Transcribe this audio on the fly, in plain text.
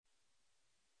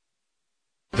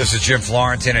This is Jim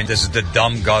Florentine, and this is the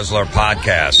Dumb Guzzler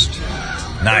Podcast.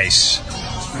 Nice.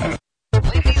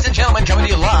 Ladies and gentlemen, coming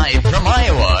to you live from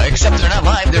Iowa. Except they're not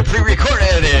live, they're pre-recorded.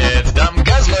 It's Dumb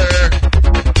Guzzler.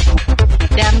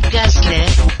 Dumb Guzzler.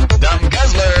 Dumb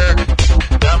Guzzler.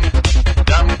 Dumb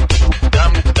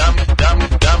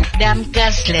Dumb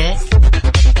Guzzler.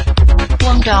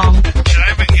 Dum dong. Can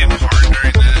I make it hard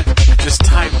during that? Just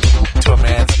type to a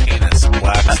man's penis,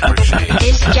 wax or shade.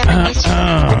 This Japanese.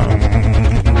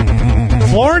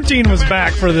 Florentine was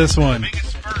back for this one.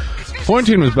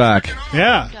 Florentine was back.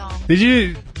 Yeah. Did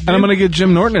you? And I'm going to get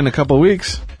Jim Norton in a couple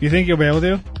weeks. You think you'll be able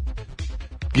to?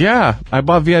 Yeah, I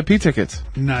bought VIP tickets.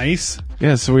 Nice.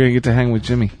 Yeah, so we're going to get to hang with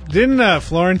Jimmy. Didn't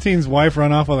Florentine's wife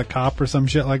run off with a cop or some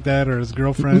shit like that, or his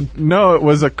girlfriend? No, it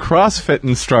was a CrossFit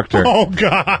instructor. Oh,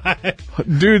 God.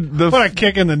 Dude, What a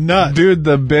kick in the nuts. Dude,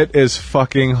 the bit is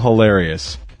fucking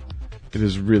hilarious. It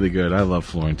is really good. I love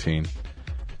Florentine.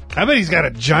 I bet he's got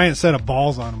a giant set of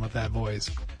balls on him with that voice.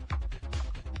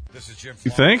 You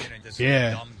think?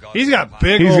 Yeah. He's got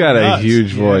big He's old got nuts. a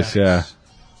huge voice, yeah.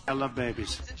 I love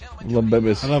babies. Love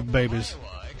babies. I love babies.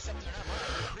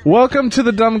 Welcome to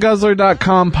the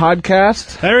dumbguzzler.com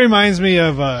podcast. That reminds me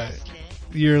of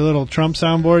your little Trump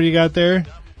soundboard you got there.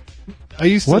 I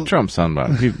used to. What Trump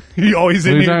soundbite? He always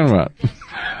What in are you here. talking about?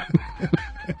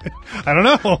 I don't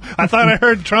know. I thought I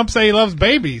heard Trump say he loves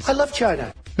babies. I love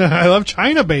China. I love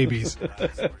China babies.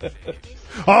 The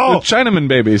Oh, Chinaman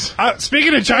babies.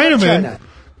 speaking of Chinamen,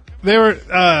 they were.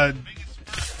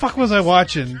 Fuck, was I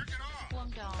watching?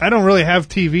 I don't really have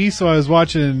TV, so I was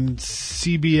watching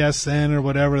CBSN or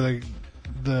whatever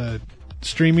the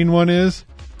streaming one is,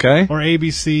 Okay. or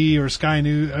ABC or Sky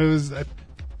News.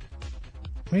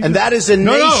 And that is a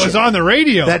No, nation it was on the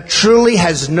radio. that truly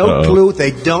has no clue.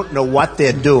 They don't know what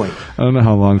they're doing. I don't know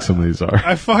how long some of these are.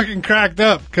 I fucking cracked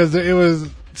up because it was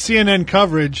CNN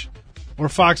coverage or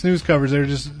Fox News coverage. They were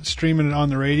just streaming it on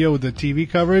the radio with the TV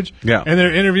coverage. Yeah. And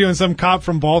they're interviewing some cop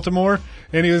from Baltimore,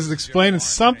 and he was explaining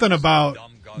something about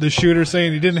the shooter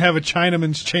saying he didn't have a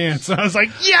Chinaman's chance. And I was like,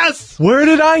 yes! Where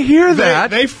did I hear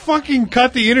that? They fucking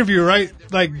cut the interview right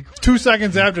like 2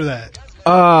 seconds after that.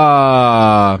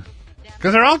 Because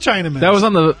they're all Chinamen. That was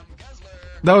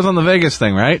on the Vegas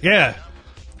thing, right? Yeah.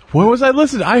 Where was I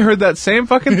listening? I heard that same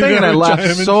fucking thing and I laughed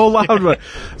Chinaman. so loud. But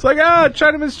it's like,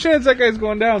 Chinaman's chance, that guy's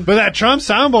going down. But that Trump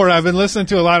soundboard, I've been listening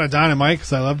to a lot of Dynamite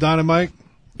because I love Dynamite,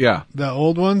 Yeah. the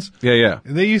old ones. Yeah.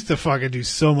 They used to fucking do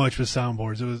so much with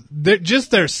soundboards. It was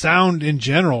just their sound in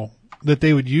general that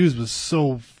they would use was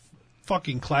so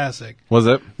fucking classic. Was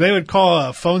it? They would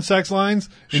call phone sex lines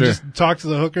and Sure. just talk to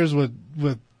the hookers with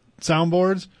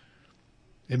soundboards.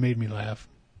 It made me laugh.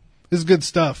 This is good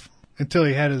stuff until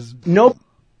he had his Nope.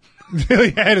 until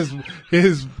he had his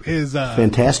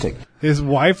Fantastic. his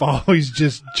wife always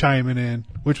just chiming in,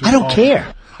 which was I don't awful.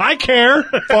 care. I care.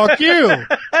 Fuck you.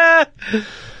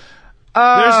 There's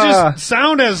just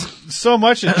sound has so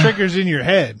much it triggers in your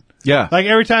head. Yeah. Like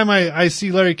every time I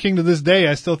see Larry King to this day,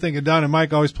 I still think of Don and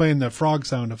Mike always playing the frog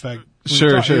sound effect. when Sure,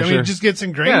 we talk. sure, I mean, sure. it just gets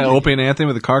ingrained. Yeah, in Opie and Anthony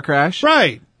with the car crash.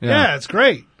 Right. Yeah. Yeah, it's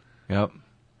great. Yep.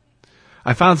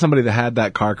 I found somebody that had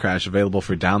that car crash available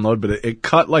for download, but it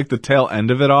cut like the tail end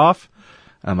of it off.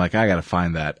 I'm like, I gotta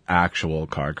find that actual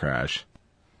car crash.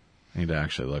 I need to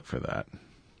actually look for that.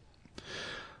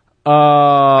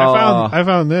 I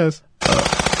found this.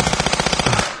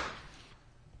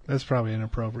 That's probably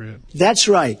inappropriate. That's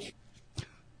right.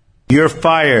 You're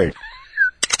fired.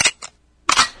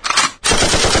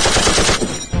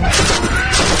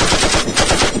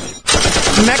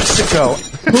 Mexico.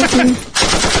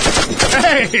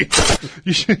 Hey,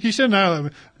 you should know.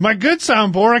 My good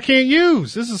soundboard I can't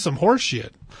use. This is some horse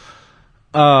shit.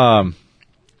 You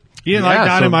didn't like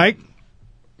Don and Mike?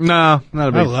 No, not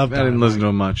a big. I love I didn't Dynamite. listen to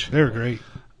them much. They were great.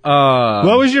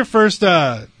 What was your first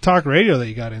talk radio that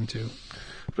you got into?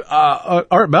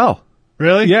 Art Bell.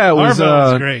 Really? Yeah, it was.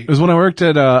 Arbel was great. It was when I worked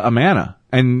at Amana,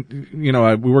 and we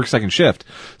worked second shift,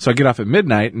 so I get off at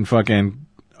midnight, and fucking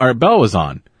Art Bell was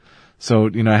on.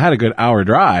 So I had a good hour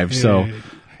drive. So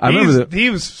I remember that he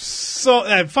was so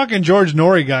that fucking George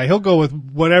Norrie guy. He'll go with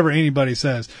whatever anybody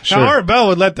says. Sure. Now Art Bell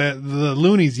would let the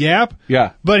loonies yap.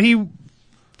 Yeah. but he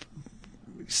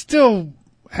still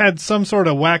had some sort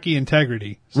of wacky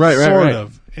integrity. Right. Sort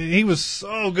of. And he was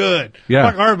so good.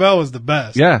 Yeah. Fuck, Art Bell was the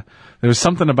best. Yeah. There was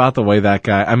something about the way that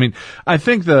guy, I mean, I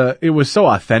think it was so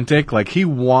authentic. Like he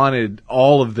wanted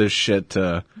all of this shit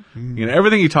to,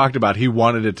 everything he talked about, he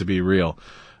wanted it to be real.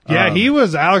 Yeah, he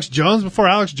was Alex Jones before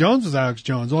Alex Jones was Alex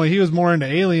Jones. Only he was more into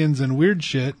aliens and weird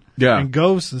shit. Yeah. And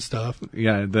ghosts and stuff.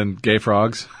 Yeah. Then gay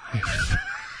frogs.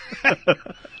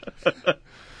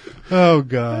 Oh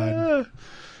God.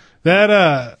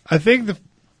 That I think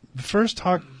The first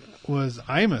talk was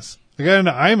Imus. I got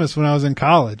into Imus when I was in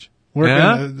college.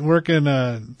 Working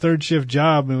a third shift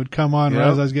job, and it would come on right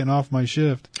as I was getting off my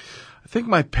shift. I think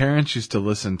my parents used to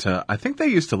listen to. I think they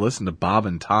used to listen to Bob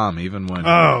and Tom even when.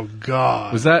 Oh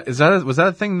God! Was that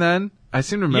a thing then? I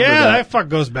seem to remember. Yeah, that fuck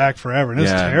goes back forever, and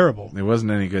it's terrible. It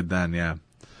wasn't any good then.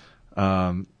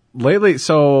 Yeah. Lately,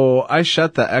 so I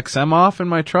shut the XM off in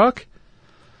my truck.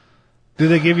 Did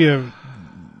they give you?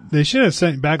 They should have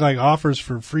sent back like offers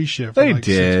for free shit. For they like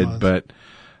did, 6 months. but.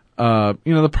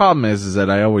 The problem is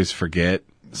that I always forget.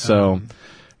 So,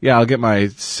 I'll get my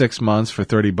 6 months for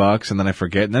 $30 and then I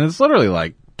forget. And then it's literally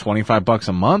like $25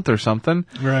 a month or something.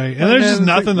 Right. And there's just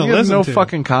nothing to listen no to. No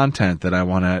fucking content that I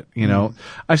want to,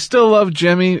 I still love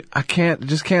Jimmy. I can't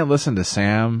listen to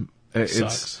Sam.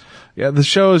 Sucks. The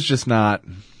show is just not.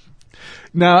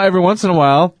 Now, every once in a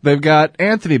while, they've got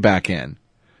Anthony back in.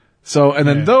 So, and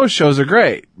then those shows are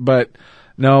great, but.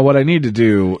 No, what I need to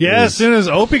do is... as soon as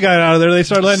Opie got out of there, they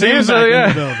started letting him back in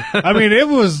the building. I mean, it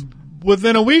was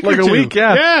within a week or two. Like a week,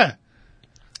 yeah. Yeah.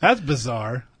 That's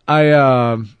bizarre.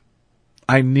 I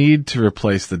need to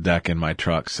replace the deck in my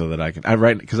truck so that I can...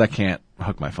 because I can't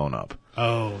hook my phone up.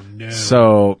 Oh, no.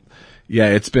 So,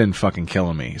 it's been fucking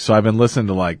killing me. So I've been listening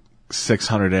to like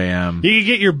 600 AM. You could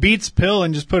get your Beats pill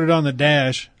and just put it on the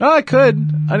dash. Oh, I could.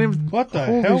 I didn't even... What the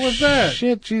hell was that?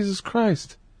 Shit, Jesus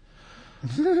Christ. I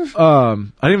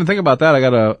didn't even think about that. I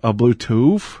got a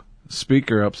Bluetooth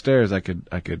speaker upstairs. I could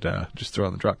just throw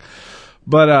on the truck.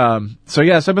 But so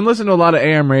I've been listening to a lot of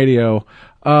AM radio.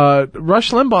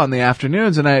 Rush Limbaugh in the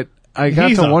afternoons, and I got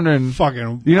to wondering. Fucking,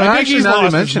 I think actually he's now lost that you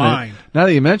his mention mind. it, now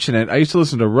that you mention it, I used to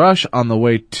listen to Rush on the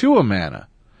way to Amana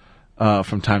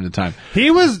from time to time.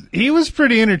 He was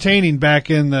pretty entertaining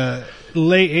back in the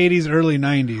late 80s, early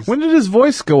 90s. When did his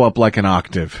voice go up like an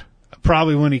octave?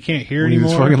 Probably when he can't hear When he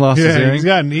anymore. just fucking lost his hearing?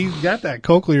 He's got that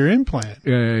cochlear implant.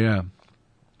 Yeah.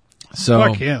 So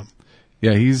Fuck him.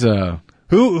 Yeah, he's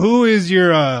Who is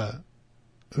your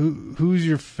who's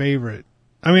your favorite?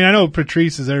 I mean, I know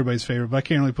Patrice is everybody's favorite, but I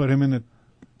can't really put him in the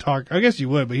talk. I guess you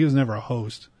would, but he was never a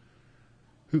host.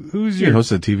 Who's he your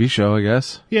hosted a TV show, I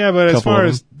guess. Yeah, but as Couple far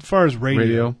of as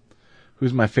radio.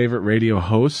 Who's my favorite radio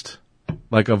host?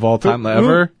 Like of all time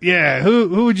ever?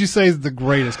 Who would you say is the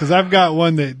greatest? Because I've got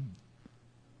one that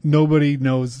nobody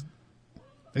knows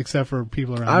except for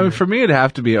people around here. For me, it'd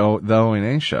have to be the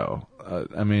O&A show.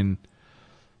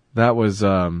 That was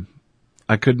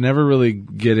I could never really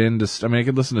get into. I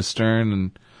could listen to Stern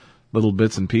and little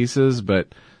bits and pieces, but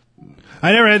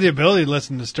I never had the ability to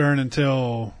listen to Stern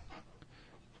until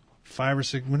 5 or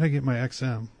 6. When did I get my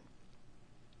XM?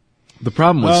 The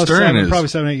problem with Stern is probably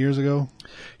 7, 8 years ago.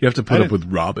 You have to put up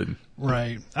with Robin.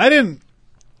 Right. I didn't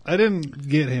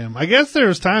get him. I guess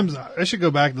there's times I should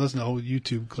go back and listen to old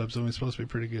YouTube clips. It was supposed to be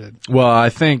pretty good. Well, I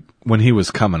think when he was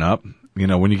coming up,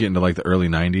 when you get into like the early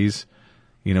 90s,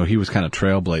 he was kind of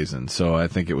trailblazing. So I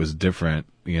think it was different,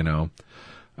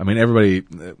 everybody,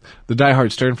 the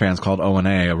diehard Stern fans called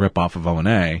O&A a ripoff of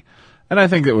O&A. And I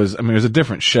think it was a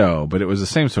different show, but it was the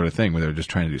same sort of thing where they were just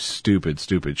trying to do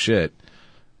stupid shit.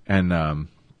 And,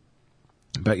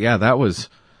 but yeah, that was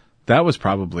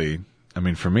probably,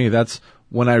 for me, that's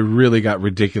when I really got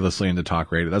ridiculously into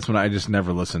talk radio. That's when I just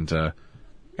never listened to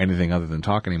anything other than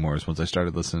talk anymore, is once I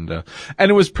started listening to, and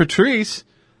it was Patrice.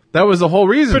 That was the whole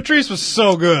reason. Patrice was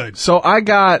so good. So I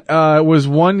got, it was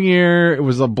one year, it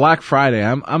was a Black Friday.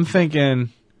 I'm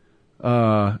thinking,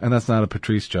 and that's not a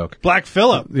Patrice joke. Black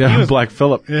Phillip. Yeah, Black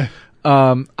Phillip. Yeah.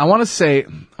 I want to say,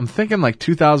 I'm thinking like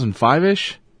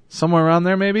 2005-ish. Somewhere around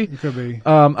there, maybe. It could be.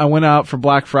 I went out for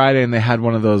Black Friday and they had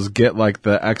one of those get like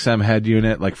the XM head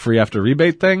unit, like free after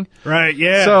rebate thing. Right,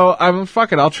 yeah. So I'm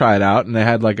fuck it, I'll try it out. And they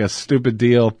had like a stupid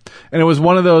deal. And it was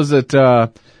one of those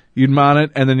that, you'd mount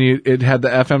it and then it had the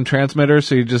FM transmitter.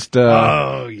 So you just,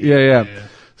 yeah.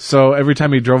 So every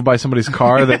time you drove by somebody's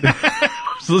car that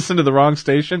was listening to the wrong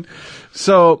station.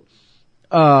 So,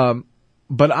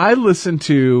 but I listened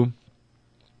to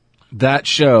that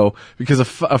show because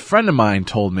a friend of mine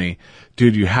told me,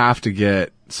 dude, you have to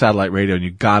get satellite radio and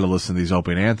you got to listen to these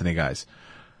Opie and Anthony guys.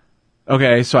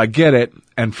 Okay, so I get it.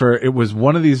 And it was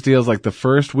one of these deals, like the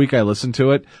first week I listened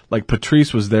to it, like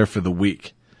Patrice was there for the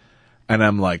week. And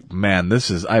I'm like, man,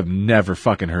 I've never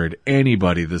fucking heard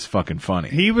anybody this fucking funny.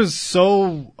 He was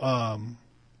so,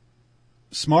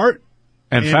 smart.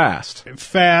 And fast.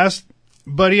 Fast.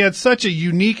 But he had such a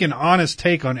unique and honest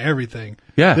take on everything.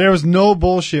 Yeah. There was no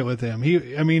bullshit with him.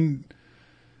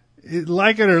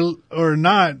 Like it or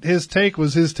not, his take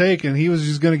was his take, and he was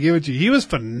just going to give it to you. He was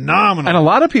phenomenal. And a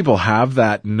lot of people have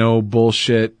that no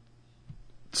bullshit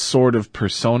sort of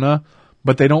persona,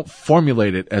 but they don't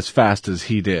formulate it as fast as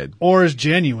he did. Or as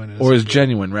genuine. Or as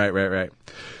genuine, right.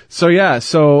 So yeah,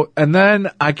 and then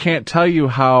I can't tell you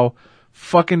how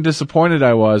fucking disappointed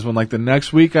I was when, like, the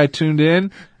next week I tuned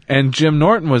in and Jim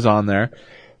Norton was on there.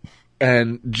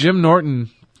 And Jim Norton,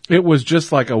 it was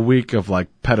just like a week of, like,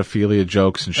 pedophilia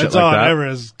jokes and shit That's like all that. it ever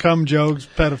is. Cum jokes,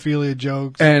 pedophilia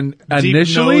jokes. And deep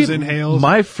initially, nose inhales.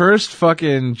 my first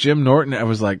fucking Jim Norton, I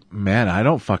was like, man, I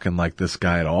don't fucking like this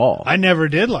guy at all. I never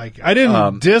did like. I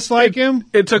didn't dislike him.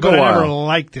 it took a but while. I never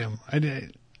liked him. I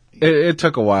did. It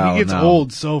took a while. He gets now.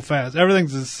 old so fast.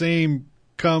 Everything's the same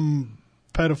cum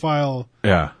pedophile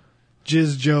Yeah.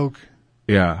 jizz joke,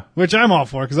 Yeah. which I'm all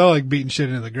for because I like beating shit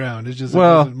into the ground. It's just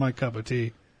Well- it wasn't my cup of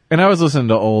tea. And I was listening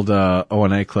to old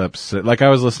O&A clips. Like, I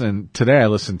was listening today. I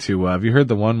listened to. Have you heard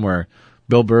the one where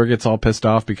Bill Burr gets all pissed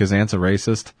off because Ant's a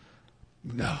racist?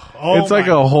 Oh, It's like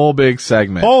my- a whole big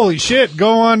segment. holy shit!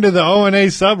 Go on to the O&A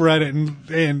subreddit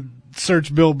and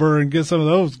search Bill Burr and get some of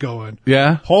those going.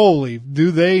 Yeah, Holy,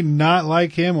 do they not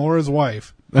like him or his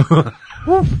wife?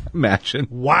 imagine.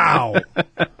 Wow,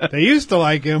 they used to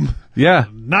like him, Yeah,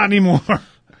 not anymore.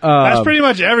 That's pretty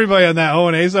much everybody on that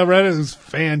O&A subreddit is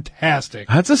fantastic.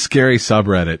 that's a scary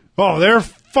subreddit. Oh, they're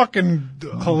fucking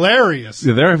hilarious.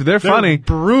 Yeah, they're funny.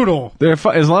 Brutal. They're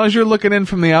as long as you're looking in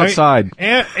from the outside.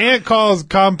 Ant calls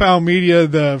Compound Media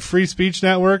the free speech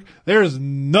network. There's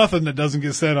nothing that doesn't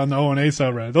get said on the O&A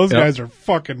subreddit. Those Yep. guys are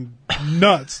fucking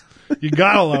nuts. You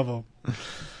gotta love them.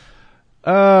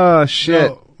 Oh shit!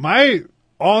 So, my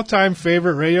all-time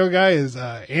favorite radio guy is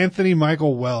Anthony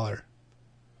Michael Weller.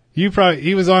 He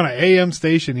was on an AM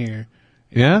station here.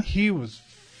 Yeah, He was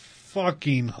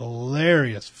fucking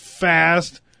hilarious,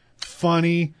 fast,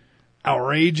 funny,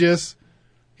 outrageous.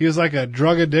 He was like a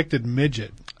drug-addicted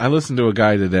midget. I listened to a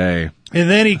guy today. And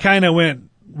then he kind of went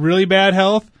really bad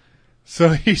health. So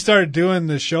he started doing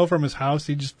the show from his house.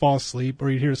 He'd just fall asleep or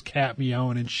he'd hear his cat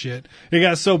meowing and shit. It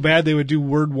got so bad they would do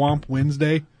Word Womp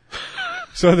Wednesday.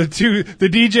 So the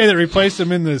DJ that replaced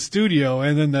him in the studio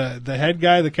and then the head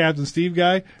guy, the Captain Steve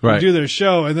guy, Right. would do their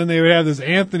show. And then they would have this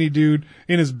Anthony dude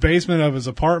in his basement of his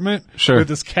apartment Sure. with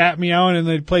this cat meowing and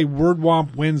they'd play Word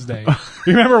Womp Wednesday.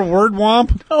 You remember Word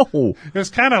Womp? Oh, It was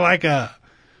kind of like a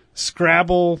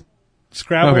Scrabble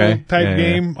Okay. type Yeah.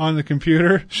 game on the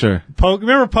computer. sure.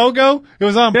 Remember Pogo? It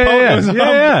was on Yeah, Pogo. yeah, It was on,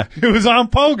 yeah. It was on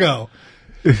Pogo.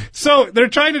 So they're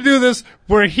trying to do this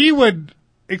where he would,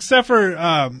 except for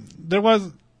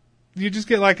you just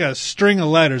get like a string of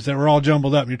letters that were all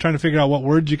jumbled up. And you're trying to figure out what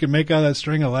words you can make out of that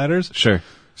string of letters. Sure.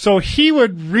 So he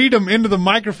would read them into the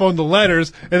microphone, the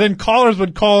letters, and then callers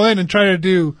would call in and try to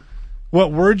do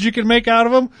what words you can make out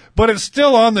of them. But it's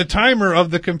still on the timer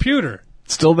of the computer.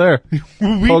 Still there.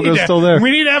 Pogo's still there.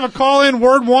 We need to have a call-in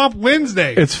Word Womp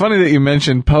Wednesday. It's funny that you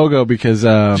mentioned Pogo because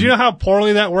Do you know how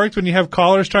poorly that worked when you have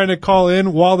callers trying to call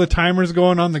in while the timer's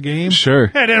going on the game? Sure.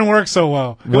 It didn't work so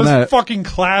well. It When was I- fucking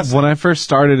classic. when I first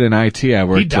started in IT, I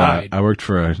worked. died. I worked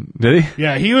for a. Did he?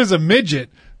 Yeah, he was a midget.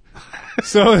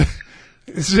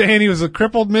 And he was a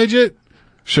crippled midget.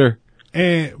 Sure.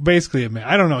 And basically,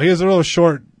 I don't know. He was a real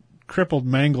short, crippled,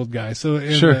 mangled guy. So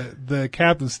and Sure. the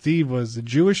Captain Steve was a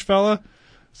Jewish fella.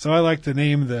 So I like to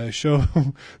name the show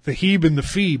the Heeb and the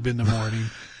Phoebe in the morning,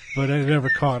 but I never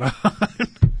caught on.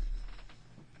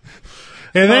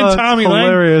 And then Oh, that's Tommy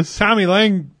hilarious.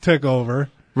 Lang took over,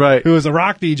 Right. who was a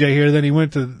rock DJ here. Then he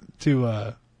went to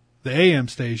the AM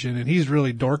station, and he's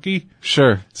really dorky.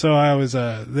 Sure. So I was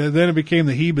then it became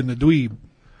the Heeb and the Dweeb.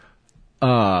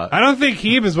 Uh. I don't think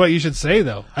Heeb is what you should say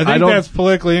though. I think don't- that's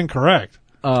politically incorrect.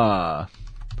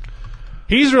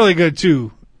 He's really good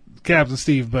too, Captain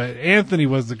Steve, but Anthony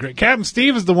was the great. Captain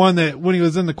Steve is the one that, when he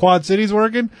was in the Quad Cities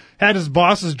working, had his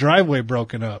boss's driveway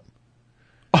broken up.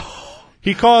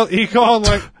 He called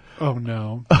like, oh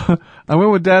no. I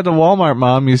went with Dad to Walmart,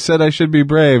 Mom. You said I should be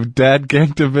brave. Dad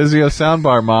ganked a Vizio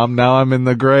soundbar, Mom. Now I'm in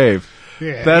the grave.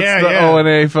 Yeah, That's yeah, the yeah.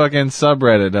 O&A fucking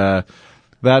subreddit.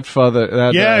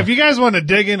 If you guys want to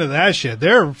dig into that shit,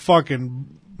 they're fucking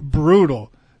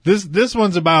brutal. This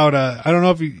one's about, I don't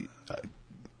know if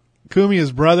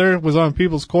Kumi's brother was on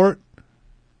People's Court.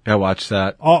 I watched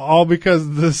that. All because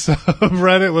the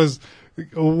subreddit was,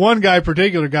 one guy in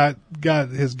particular got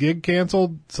his gig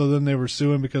canceled, so then they were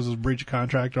suing because it was breach of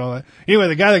contract and all that. Anyway,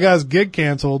 the guy that got his gig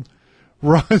canceled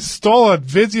stole a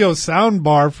Vizio sound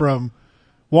bar from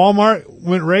Walmart,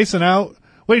 went racing out.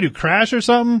 What did he do, crash or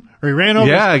something? Or he ran over?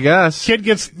 Yeah, I guess. Kid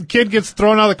gets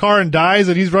thrown out of the car and dies,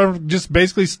 and he's just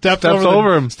basically steps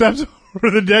over him. Steps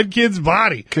over the dead kid's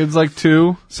body. Kid's like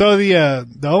 2. So the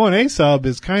O&A sub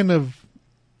is kind of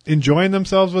enjoying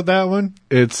themselves with that one.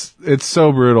 It's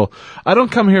so brutal. I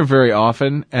don't come here very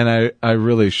often, and I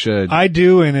really should. I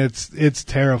do, and it's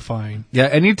terrifying. Yeah,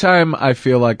 anytime I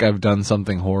feel like I've done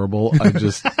something horrible, I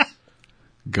just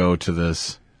go to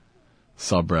this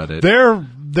subreddit.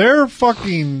 They're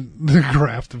fucking the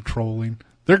graft of trolling.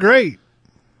 They're great.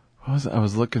 I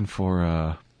was looking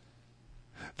for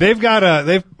They've got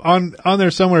they've on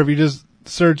there somewhere. If you just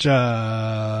search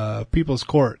People's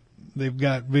Court, they've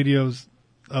got videos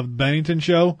of Bennington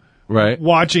show. right.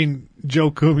 Watching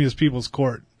Joe Cumia's People's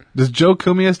Court. Does Joe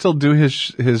Cumia still do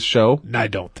his show? I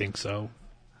don't think so.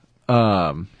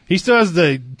 Um, He still has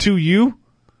the 2U.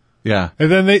 yeah.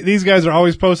 And then these guys are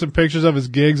always posting pictures of his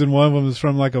gigs, and one of them is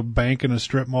from like a bank in a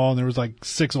strip mall, and there was like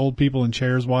 6 old people in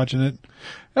chairs watching it.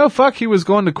 Oh fuck! He was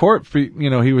going to court for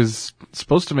he was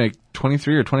supposed to make $2,300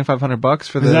 or $2,500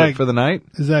 for the night.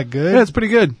 Is that good? Yeah, it's pretty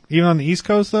good. Even on the East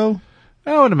Coast, though?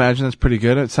 I would imagine it's pretty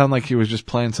good. It sounded like he was just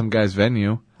playing some guy's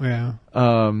venue. Yeah.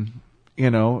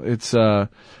 It's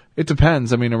it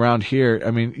depends. I mean, around here,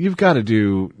 I mean, you've got to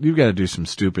do some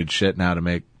stupid shit now to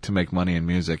make money in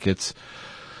music.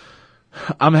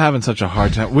 I'm having such a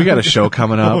hard time. We got a show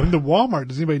coming Oh, up. into Walmart.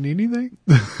 Does anybody need anything?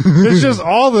 It's just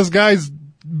all this guy's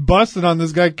busted on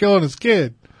this guy killing his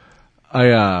kid.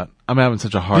 I'm having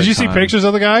such a hard time. Did you see pictures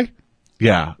of the guy?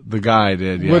 Yeah, the guy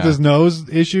did, yeah. With his nose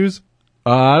issues?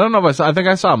 I don't know if I think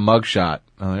I saw a mugshot.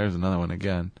 Oh, there's another one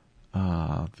again.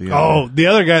 The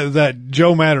other guy, that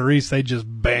Joe Matarese, they just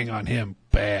bang on him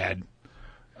bad.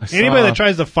 Anybody that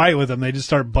tries to fight with him, they just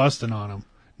start busting on him.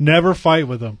 Never fight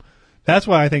with them. That's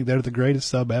why I think they're the greatest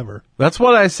sub ever. That's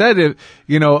what I said.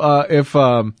 If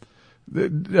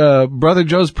Brother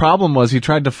Joe's problem was he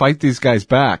tried to fight these guys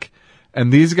back. And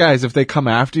these guys, if they come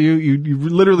after you, you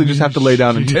literally just have to lay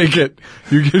down and take it.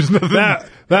 There's nothing.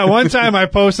 That one time I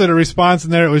posted a response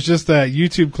in there, it was just that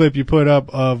YouTube clip you put up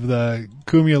of the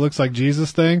Cumia looks like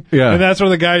Jesus thing. Yeah. And that's where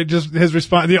the guy his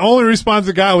response, the only response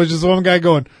it got was just one guy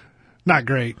going, not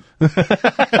great.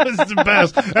 That was the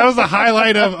best. That was the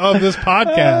highlight of this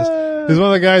podcast. Is one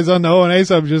of the guys on the O&A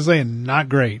sub just saying, not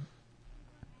great.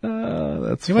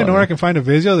 That's You might know where I can find a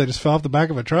video that just fell off the back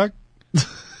of a truck?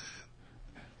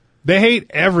 They hate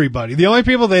everybody. The only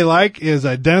people they like is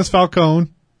Dennis Falcone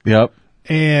Yep.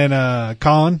 and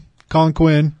Colin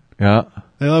Quinn. Yeah.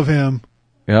 They love him,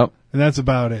 Yep. and that's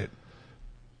about it.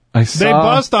 I saw. They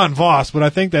bust on Voss, but I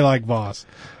think they like Voss.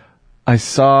 I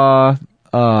saw.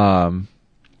 God,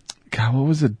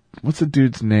 what's the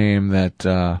dude's name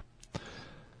that?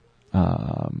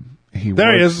 He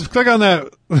There he works- is. Click on that.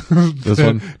 This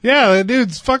one. Yeah, the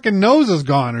dude's fucking nose is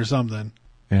gone or something.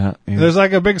 Yeah. There's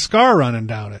like a big scar running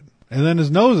down it, and then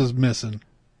his nose is missing.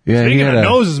 Yeah. Speaking he of had a-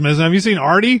 nose is missing, have you seen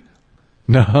Artie?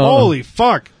 No. Holy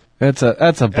fuck! That's a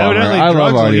bummer. Evidently I love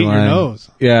drugs will Artie eat your Lang. nose.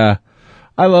 Yeah.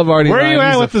 I love Artie Where are Lang. you at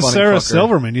He's a with the funny Sarah fucker.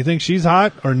 Silverman? You think she's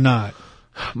hot or not?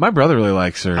 My brother really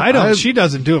likes her. I don't. She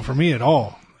doesn't do it for me at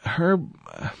all.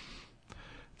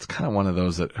 It's kind of one of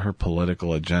those that her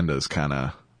political agenda is kind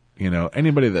of,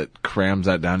 anybody that crams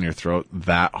that down your throat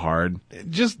that hard.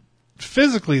 Just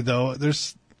physically, though,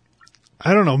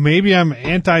 I don't know. Maybe I'm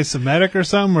anti-Semitic or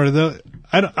something,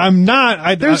 I'm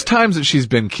not. There's times that she's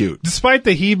been cute. Despite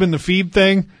the Hebe and the Phoebe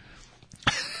thing,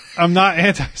 I'm not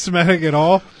anti-Semitic at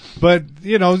all. But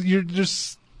you're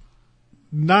just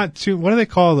not too. What do they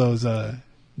call those?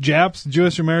 Japs,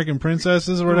 Jewish American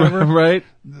princesses, or whatever. Right?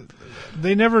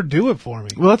 They never do it for me.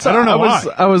 Well, I don't know why.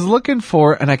 I was looking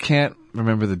for, and I can't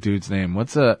remember the dude's name.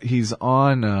 He's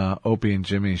on Opie and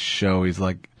Jimmy's show. He's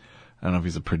like, I don't know if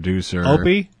he's a producer.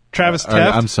 Opie? Travis Or-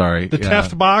 Teft? I'm sorry. The yeah.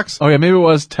 Teft box? Oh yeah, maybe it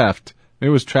was Teft. Maybe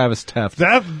it was Travis Teft.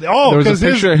 There was because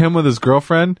a picture of him with his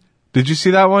girlfriend. Did you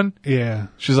see that one? Yeah.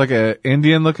 She's like a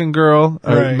Indian looking girl,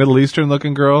 or Right. Middle Eastern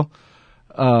looking girl.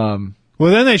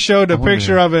 Well, then they showed a wonder.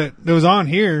 picture of it that was on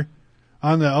here,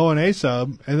 on the O&A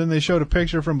sub, and then they showed a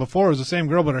picture from before. It was the same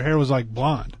girl, but her hair was like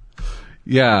blonde.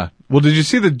 Yeah. Well, did you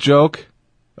see the joke?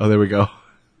 Oh, there we go.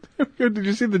 Did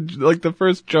you see the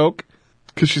first joke?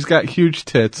 Because she's got huge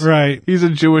tits. Right. He's a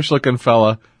Jewish looking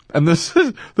fella. And this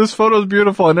photo is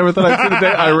beautiful. I never thought I'd see the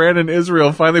day Iran and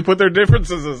Israel finally put their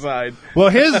differences aside. Well,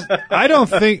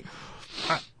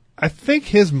 I think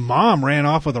his mom ran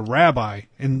off with a rabbi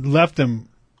and left him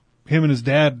and his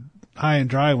dad high and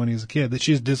dry when he was a kid. That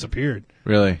she's disappeared.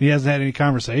 Really? He hasn't had any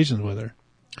conversations with her.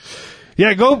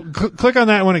 Yeah, go click on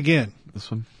that one again. This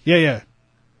one? Yeah.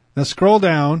 Now scroll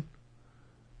down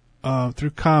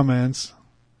through comments.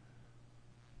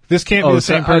 This can't be the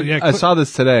same person. Yeah, I saw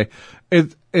this today.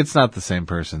 It's not the same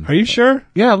person. Are you sure?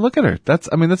 Yeah, look at her. That's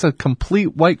a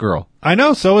complete white girl. I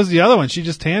know. So is the other one. She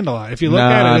just tanned a lot. If you look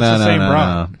at it, it's the same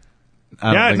broad.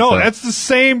 I don't think no, so. that's the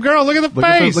same girl. Look at the Look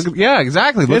at face. yeah,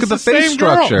 exactly. Look It's at the the face same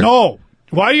girl. structure. No.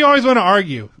 Why do you always want to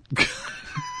argue?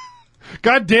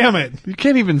 God damn it. You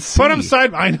can't even see. Put them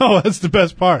side. I know, that's the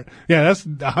best part. Yeah, that's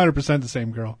 100% the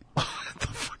same girl. What the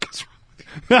fuck is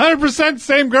wrong with you? 100%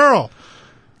 same girl.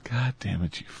 God damn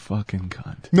it, you fucking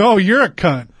cunt. No, you're a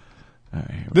cunt. All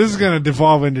right, here we This is go. going to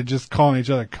devolve into just calling each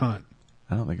other cunt.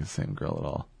 I don't think it's the same girl at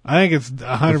all. I think it's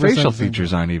 100% The facial the same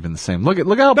features girl. aren't even the same. Look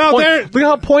how No, they're- look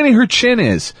how pointy her chin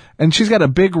is, and she's got a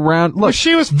big round. Look, But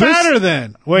she was this- fatter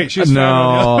then. Wait, she was No,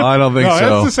 fatter. I don't think no, so.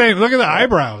 That's the same. Look at the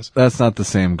eyebrows. That's not the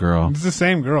same girl. It's the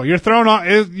same girl. You're thrown off.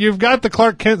 You've got the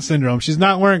Clark Kent syndrome. She's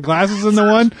not wearing glasses in the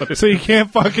one, so you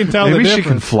can't fucking tell Maybe the she can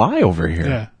difference. fly over here.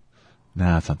 Yeah.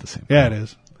 Nah, it's not the same. Yeah, it girl.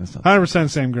 is. That's not. 100%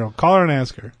 same girl. Call her and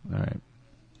ask her. All right.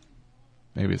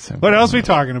 Maybe it's the same. What girl. else we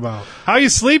talking about? How you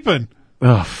sleeping?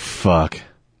 Oh fuck.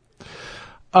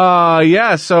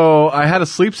 Yeah. So I had a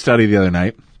sleep study the other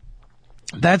night.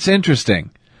 That's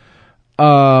interesting.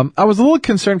 I was a little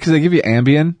concerned because they give you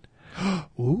Ambien.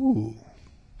 Ooh.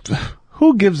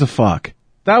 Who gives a fuck?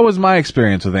 That was my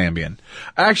experience with Ambien.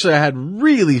 Actually, I had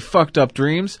really fucked up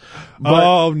dreams. But,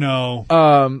 Oh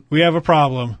no. We have a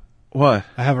problem. what?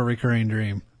 I have a recurring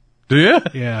dream. Do you?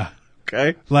 Yeah.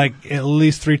 Okay. Like at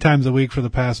least 3 times a week for the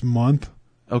past month.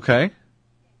 Okay.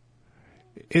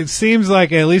 It seems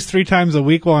like at least 3 times a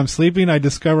week while I'm sleeping, I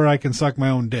discover I can suck my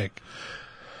own dick.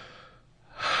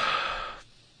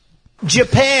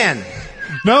 Japan.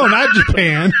 No, not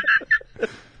Japan.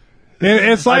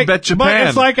 It's like, bet Japan. But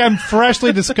it's like I'm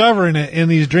freshly discovering it in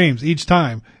these dreams each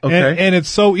time. Okay. And it's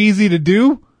so easy to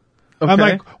do. I'm Okay.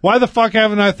 like, why the fuck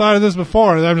haven't I thought of this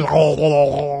before? And I'm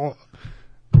just,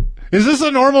 is this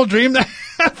a normal dream to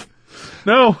have?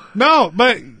 No. No,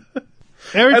 but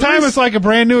every At time least- it's like a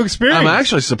brand new experience. I'm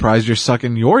actually surprised you're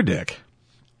sucking your dick.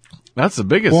 That's the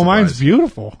biggest. well, surprise. mine's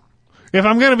beautiful. If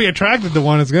I'm going to be attracted to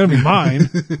one, it's going to be mine.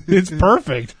 It's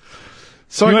perfect.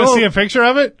 So You I want to go- see a picture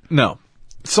of it? No.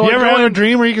 So You I ever go have a in-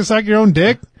 dream where you can suck your own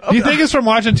dick? Do you think it's from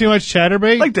watching too much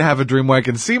Chatterbait? I'd like to have a dream where I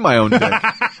can see my own dick.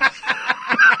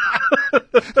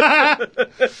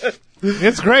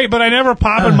 It's great, but I never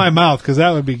pop in my mouth because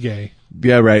that would be gay.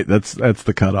 Yeah, right. That's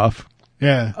the cutoff.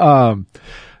 Yeah.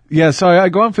 Yeah, so I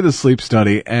go in for the sleep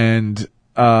study, and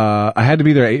I had to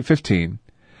be there at 8:15.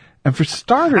 And for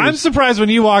starters, I'm surprised when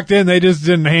you walked in, they just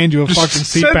didn't hand you a fucking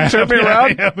said, CPAP. "Turn me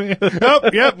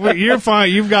around." Yep, you're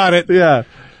fine. You've got it. yeah.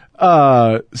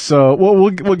 So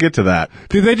we'll get to that.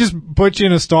 Did they just put you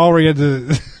in a stall where you had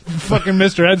to fucking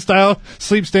Mr. Ed style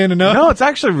sleep standing up? No, it's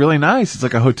actually really nice. It's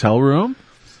like a hotel room.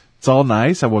 It's all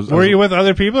nice. Were you with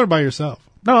other people or by yourself?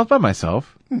 No, I was by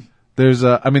myself. There's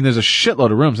a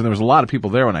shitload of rooms, and there was a lot of people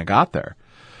there when I got there.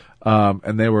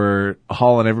 And they were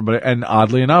hauling everybody. And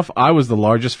oddly enough, I was the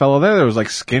largest fellow there. There was like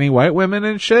skinny white women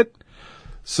and shit.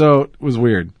 So it was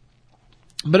weird.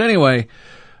 But anyway,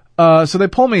 so they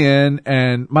pull me in,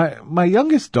 and my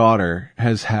youngest daughter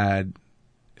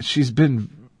she's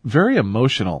been very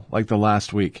emotional like the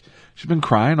last week. She's been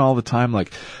crying all the time.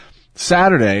 Like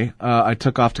Saturday, I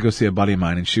took off to go see a buddy of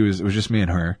mine, and it was just me and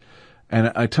her. And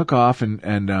I took off,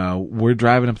 and we're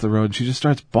driving up the road, and she just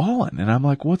starts bawling. And I'm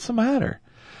like, what's the matter?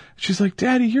 She's like,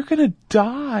 Daddy, you're going to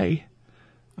die.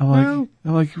 I'm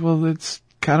like, well, that's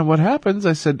kind of what happens.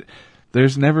 I said,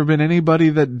 there's never been anybody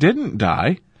that didn't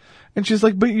die. And she's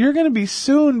like, but you're going to be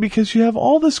soon because you have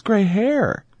all this gray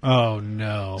hair. Oh,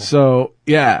 no. So,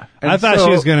 yeah. I thought she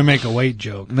was going to make a weight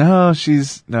joke. No,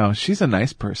 she's a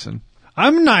nice person.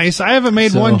 I'm nice. I haven't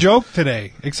made So- one joke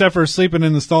today, except for sleeping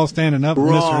in the stall standing up,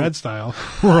 Wrong. Mr. Ed style.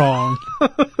 Wrong.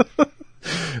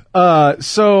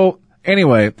 So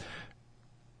anyway,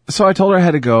 so I told her I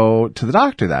had to go to the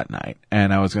doctor that night,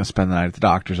 and I was going to spend the night at the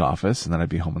doctor's office, and then I'd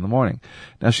be home in the morning.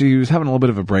 Now she was having a little bit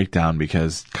of a breakdown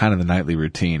because kind of the nightly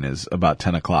routine is about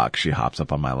 10 o'clock. She hops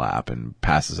up on my lap and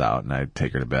passes out, and I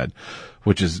take her to bed,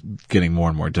 which is getting more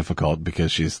and more difficult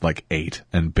because she's like 8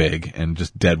 and big and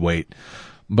just dead weight.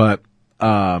 But,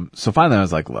 so finally I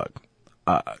was like, look,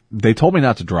 they told me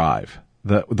not to drive.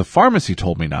 The pharmacy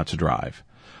told me not to drive.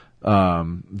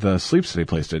 The sleep study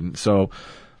place didn't. So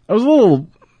I was a little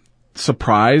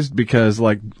surprised because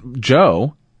like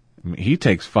Joe, he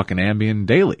takes fucking Ambien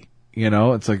daily. You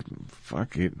know, it's like,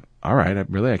 fuck it. All right.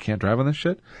 I can't drive on this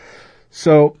shit.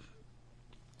 So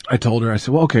I told her, I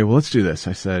said, well, okay, well, let's do this.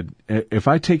 I said, if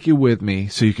I take you with me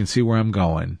so you can see where I'm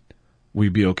going, will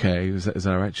you be okay? Is that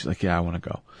all right? She's like, yeah, I want to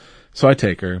go. So I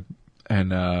take her,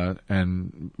 and her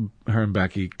and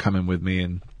Becky come in with me,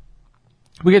 and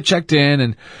we get checked in,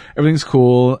 and everything's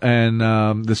cool.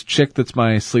 And this chick that's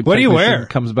my sleep What do you technician wear?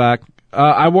 comes back.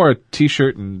 I wore a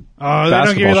t-shirt and Oh, they don't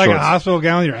give you basketball like a shorts. hospital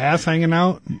gown with your ass hanging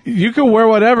out? You can wear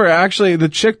whatever. Actually, the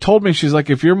chick told me, she's like,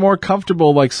 if you're more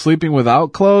comfortable like sleeping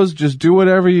without clothes, just do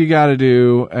whatever you got to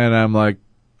do. And I'm like,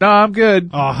 no, I'm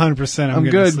good. Oh, 100%. I'm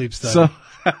getting good. a sleep study.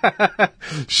 So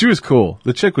she was cool.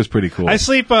 The chick was pretty cool. I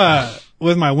sleep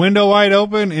with my window wide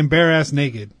open and bare ass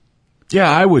naked. Yeah,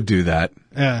 I would do that.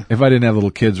 Yeah. If I didn't have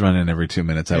little kids running every 2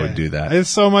 minutes, I would do that. It's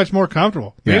so much more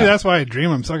comfortable. Maybe Yeah. that's why I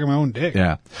dream I'm sucking my own dick.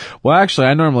 Yeah. Well, actually,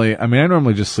 I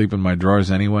normally just sleep in my drawers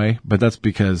anyway, but that's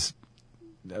because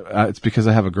it's because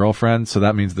I have a girlfriend, so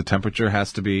that means the temperature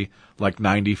has to be like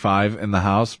 95 in the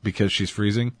house because she's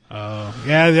freezing. Oh.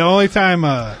 Yeah, the only time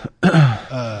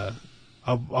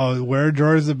I'll wear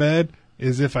drawers to bed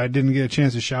is if I didn't get a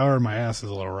chance to shower and my ass is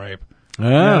a little ripe.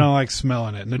 I don't like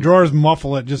smelling it. And the drawers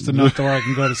muffle it just enough to where I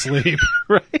can go to sleep.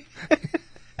 Right.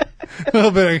 A little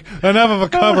bit, enough of a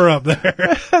cover up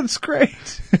there. That's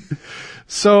great.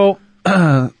 So,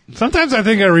 Sometimes I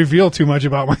think I reveal too much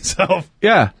about myself.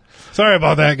 yeah. Sorry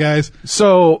about that, guys.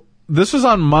 So this was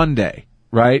on Monday,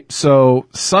 right? So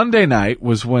Sunday night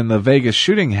was when the Vegas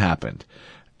shooting happened.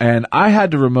 And I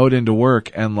had to remote into work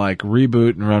and like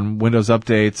reboot and run Windows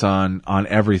updates on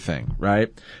everything,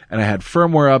 right? And I had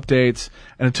firmware updates,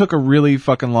 and it took a really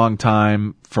fucking long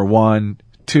time for one.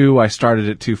 Two, I started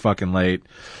it too fucking late.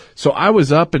 So I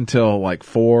was up until like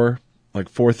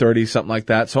 4:30, something like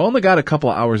that. So I only got a couple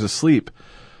of hours of sleep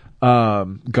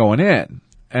going in.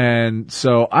 And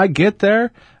so I get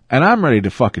there and I'm ready to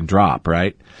fucking drop,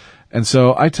 right? And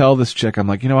so I tell this chick, I'm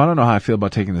like, I don't know how I feel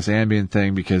about taking this Ambien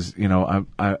thing because,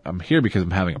 I'm here because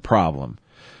I'm having a problem.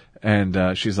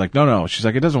 And she's like, no. She's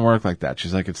like, it doesn't work like that.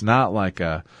 She's like, it's not like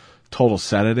a total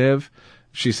sedative.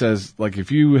 She says, like,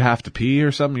 if you have to pee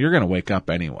or something, you're going to wake up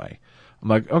anyway. I'm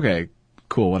like, okay,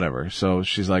 cool, whatever. So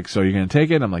she's like, so you're going to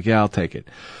take it? I'm like, yeah, I'll take it.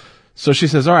 So she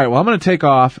says, all right, well, I'm going to take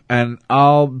off and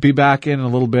I'll be back in a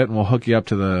little bit and we'll hook you up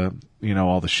to the,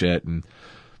 all the shit. And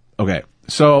okay.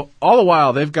 So all the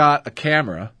while they've got a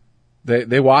camera.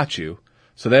 They watch you.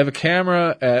 So they have a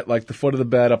camera at like the foot of the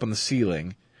bed up on the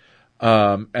ceiling.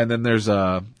 And then there's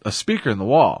a speaker in the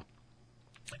wall.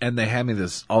 And they hand me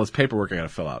all this paperwork I got to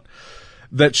fill out.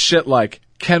 That shit like,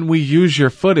 can we use your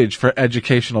footage for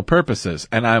educational purposes?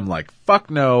 And I'm like, fuck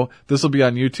no. This will be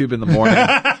on YouTube in the morning.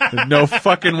 There's no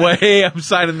fucking way I'm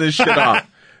signing this shit off.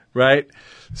 Right?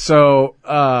 So,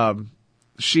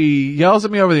 she yells at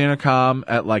me over the intercom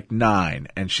at like 9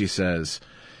 and she says,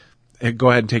 hey, go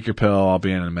ahead and take your pill. I'll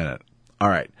be in a minute. All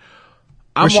right.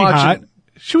 Was she hot?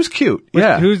 She was cute.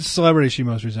 Yeah. Whose celebrity she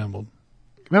most resembled?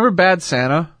 Remember Bad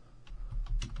Santa?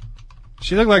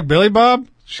 She looked like Billy Bob?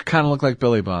 She kind of looked like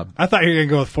Billy Bob. I thought you were going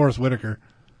to go with Forrest Whitaker.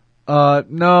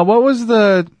 No, what was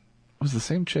the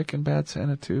same chick in Bad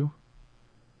Santa too?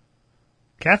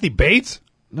 Kathy Bates?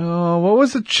 No, what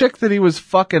was the chick that he was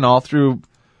fucking all through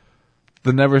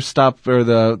the Never Stop, or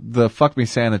the Fuck Me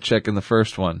Santa chick in the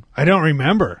first one? I don't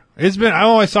remember. I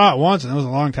only saw it once and it was a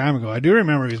long time ago. I do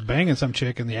remember he was banging some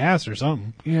chick in the ass or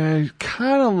something. Yeah, he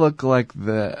kind of looked like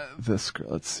this girl.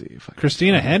 Let's see if I can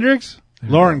Christina Hendricks?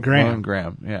 Lauren Graham. Lauren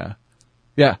Graham, yeah.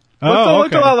 Yeah. Oh,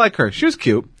 looked a lot like her. She was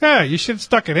cute. Yeah, you should have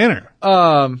stuck it in her.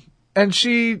 And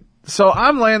so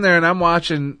I'm laying there and I'm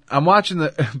watching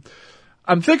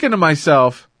I'm thinking to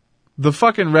myself, the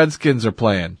fucking Redskins are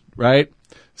playing, right?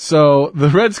 So the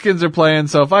Redskins are playing,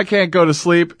 so if I can't go to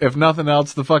sleep, if nothing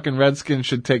else, the fucking Redskins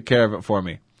should take care of it for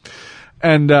me.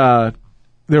 And they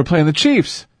were playing the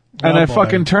Chiefs. And I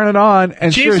fucking turn it on,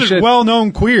 and Chiefs sure are shit,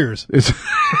 well-known queers. The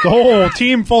whole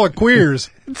team full of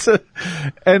queers. so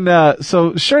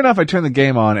sure enough, I turn the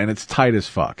game on, and it's tight as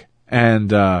fuck.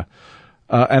 And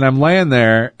I'm laying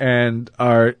there, and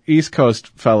our East Coast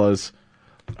fellas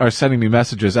are sending me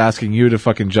messages asking you to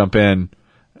fucking jump in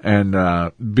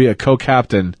and be a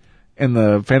co-captain in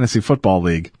the fantasy football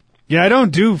league. Yeah, I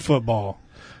don't do football.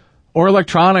 Or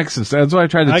electronics instead. That's what I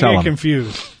tried to tell I them. get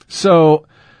confused. So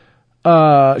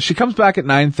she comes back at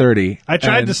 9:30. I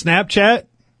tried to Snapchat.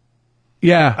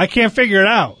 Yeah. I can't figure it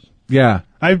out. Yeah.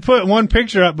 I put one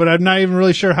picture up, but I'm not even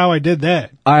really sure how I did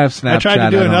that. I have Snapchat. I tried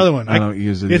to do another one. I don't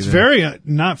use it It's either. very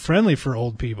not friendly for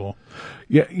old people.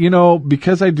 Yeah,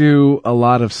 because I do a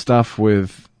lot of stuff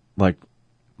with like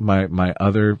my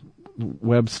other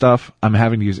web stuff, I'm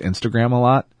having to use Instagram a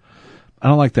lot. I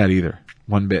don't like that either.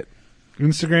 One bit.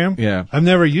 Instagram? Yeah. I've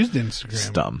never used Instagram. It's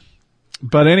dumb.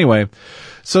 But anyway,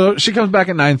 so she comes back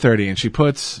at 9:30 and she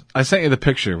puts, I sent you the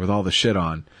picture with all the shit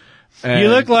on. And You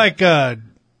look like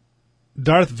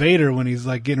Darth Vader when he's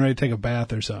like getting ready to take a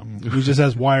bath or something. He just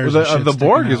has wires and shit the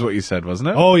Borg sticking is out. what you said, wasn't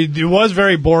it? Oh, it was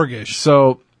very Borgish.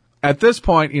 So at this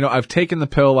point, I've taken the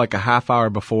pill like a half hour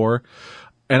before,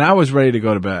 And I was ready to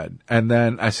go to bed. And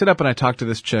then I sit up and I talk to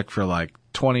this chick for like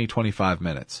 20, 25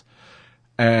 minutes.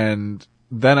 And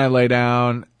then I lay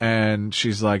down and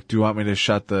she's like, do you want me to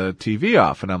shut the TV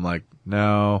off? And I'm like,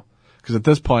 no. Because at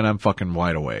this point, I'm fucking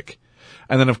wide awake.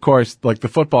 And then, of course, like the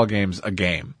football game's a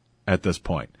game at this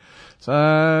point. So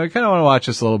I kind of want to watch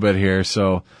this a little bit here.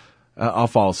 So I'll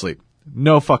fall asleep.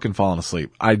 No fucking falling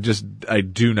asleep. I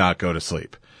do not go to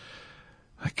sleep.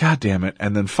 Like, God damn it.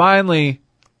 And then finally,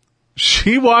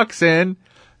 she walks in,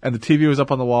 and the TV was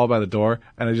up on the wall by the door,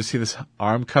 and I just see this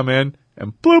arm come in,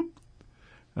 and bloop.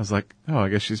 I was like, oh, I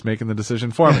guess she's making the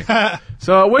decision for me.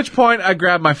 So at which point, I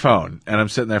grab my phone, and I'm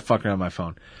sitting there fucking on my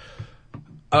phone.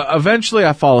 Eventually,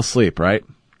 I fall asleep, right?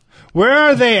 Where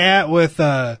are they at with,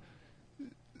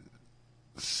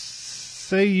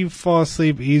 say you fall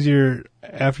asleep easier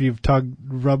after you've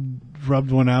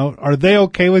rubbed one out? Are they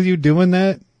okay with you doing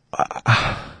that?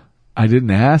 I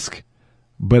didn't ask.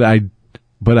 But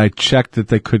I checked that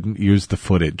they couldn't use the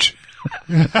footage.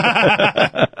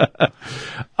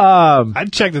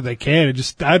 I'd check that they can.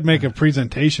 I'd make a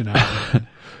presentation out of it.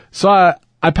 So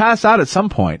I pass out at some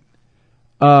point.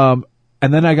 And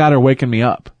then I got her waking me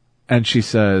up. And she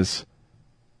says,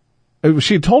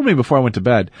 she had told me before I went to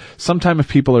bed, sometime if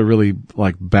people are really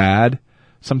like bad,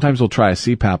 sometimes we'll try a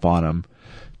CPAP on them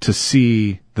to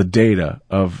see the data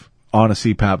of on a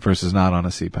CPAP versus not on a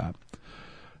CPAP.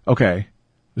 Okay.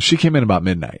 She came in about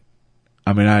midnight.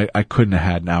 I mean, I couldn't have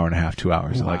had an hour and a half, 2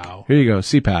 hours. Wow. Like, here you go,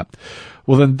 CPAP.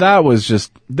 Well, then that was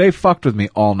just, they fucked with me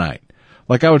all night.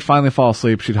 Like, I would finally fall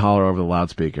asleep. She'd holler over the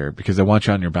loudspeaker because they want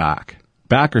you on your back.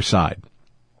 Back or side.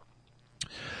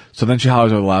 So then she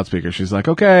hollers over the loudspeaker. She's like,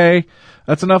 okay,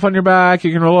 that's enough on your back.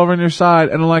 You can roll over on your side.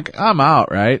 And I'm like, I'm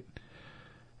out, right?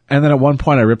 And then at one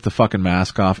point I ripped the fucking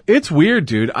mask off. It's weird,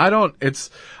 dude. I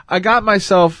got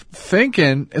myself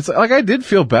thinking, it's like I did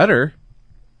feel better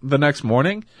the next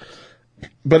morning.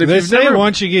 But if they say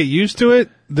once you get used to it,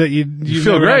 that you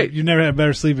feel great. You never had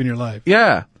better sleep in your life.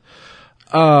 Yeah.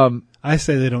 I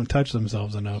say they don't touch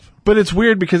themselves enough. But it's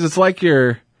weird because it's like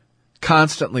you're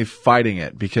constantly fighting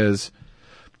it because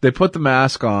they put the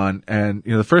mask on and,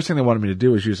 the first thing they wanted me to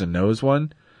do was use a nose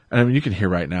one. And I mean, you can hear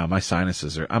right now, my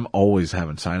sinuses I'm always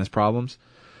having sinus problems.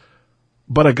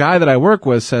 But a guy that I work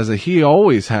with says that he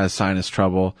always has sinus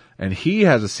trouble and he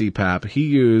has a CPAP. He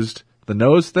used the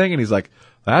nose thing and he's like,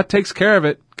 that takes care of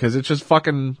it because it's just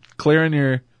fucking clearing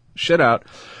your shit out.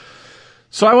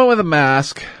 So I went with a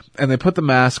mask and they put the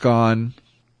mask on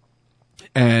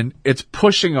and it's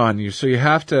pushing on you. So you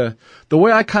have to, the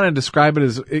way I kind of describe it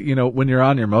is, when you're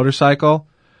on your motorcycle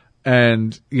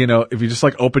and, if you just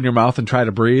like open your mouth and try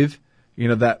to breathe,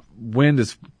 that wind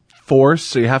is forced.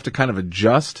 So you have to kind of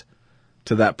adjust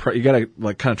to that. You got to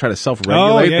like kind of try to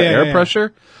self-regulate the air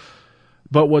pressure.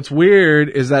 But what's weird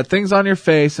is that thing's on your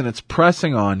face and it's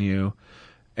pressing on you.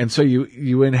 And so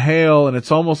you inhale and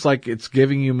it's almost like it's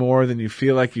giving you more than you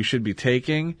feel like you should be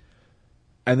taking.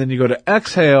 And then you go to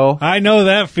exhale. I know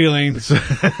that feeling.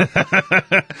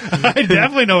 I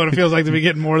definitely know what it feels like to be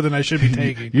getting more than I should be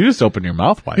taking. You just open your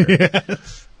mouth wider.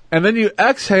 Yes. And then you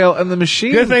exhale and the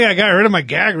machine. Good thing I got rid of my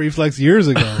gag reflex years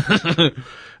ago.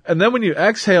 And then when you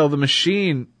exhale, the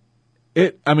machine,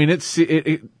 it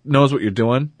knows what you're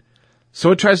doing.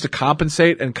 So it tries to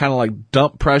compensate and kind of like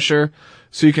dump pressure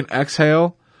so you can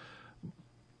exhale.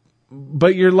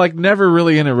 But you're like never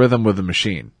really in a rhythm with the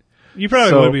machine. You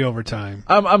probably would be over time.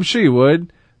 I'm sure you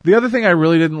would. The other thing I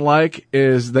really didn't like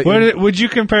is that... Would you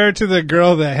compare it to the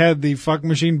girl that had the fuck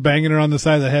machine banging her on the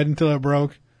side of the head until it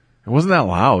broke? It wasn't that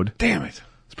loud. Damn it.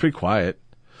 It's pretty quiet.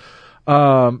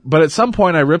 But at some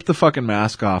point I ripped the fucking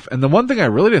mask off. And the one thing I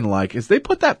really didn't like is they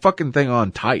put that fucking thing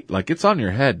on tight. Like it's on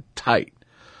your head tight.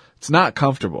 It's not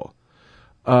comfortable.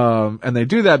 And they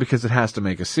do that because it has to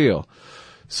make a seal.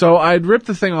 So I'd ripped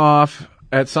the thing off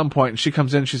at some point and she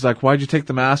comes in, she's like, why'd you take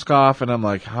the mask off? And I'm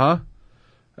like, huh?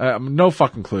 No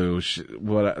fucking clue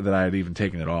that I had even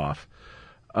taken it off.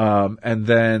 And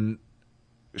then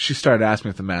she started asking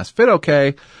me if the mask fit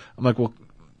okay. I'm like, well,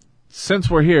 since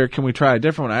we're here, can we try a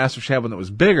different one? I asked if she had one that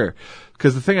was bigger.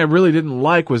 Because the thing I really didn't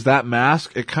like was that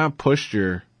mask. It kind of pushed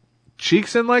your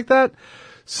cheeks in like that.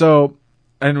 So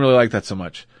I didn't really like that so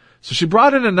much. So she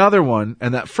brought in another one,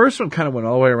 and that first one kind of went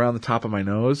all the way around the top of my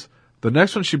nose. The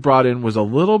next one she brought in was a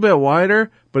little bit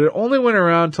wider, but it only went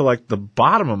around to like the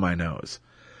bottom of my nose.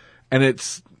 And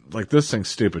it's like, this thing's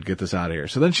stupid. Get this out of here.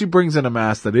 So then she brings in a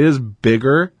mask that is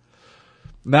bigger.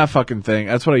 That fucking thing.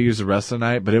 That's what I used the rest of the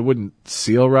night, but it wouldn't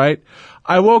seal right.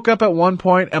 I woke up at one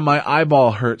point and my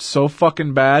eyeball hurt so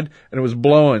fucking bad and it was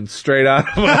blowing straight out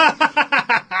of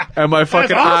my, and my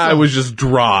fucking eye was just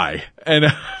dry. And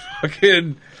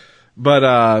fucking,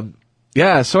 but,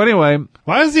 Yeah. So anyway,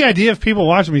 Why does the idea of people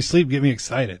watching me sleep get me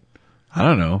excited? I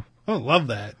don't know. I love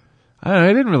that. I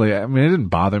don't know. It didn't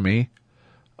bother me.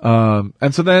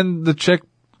 And so then the chick,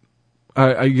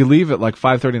 you leave at like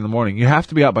 5:30 in the morning. You have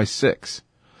to be out by 6.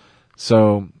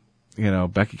 So,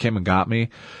 Becky came and got me,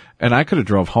 and I could have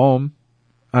drove home,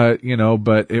 but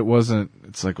it wasn't.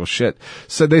 It's like, well, shit.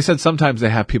 So they said sometimes they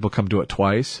have people come do it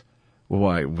twice. Well,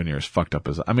 why? When you're as fucked up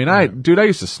as I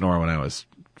used to snore when I was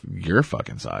your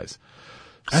fucking size.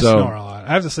 I snore a lot.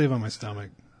 I have to sleep on my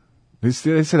stomach. They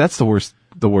say that's the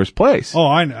worst place. Oh,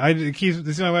 I know. This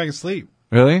is the only way I can sleep.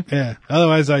 Really? Yeah.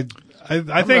 Otherwise, I think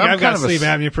I've got kind of sleep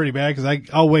apnea pretty bad because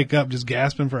I'll wake up just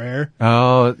gasping for air.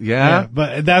 Oh, yeah?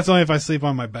 But that's only if I sleep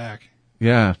on my back.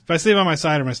 Yeah. If I sleep on my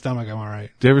side or my stomach, I'm all right.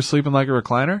 Do you ever sleep in like a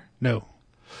recliner? No.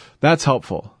 That's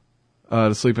helpful,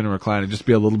 to sleep in a recliner, just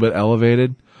be a little bit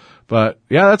elevated. But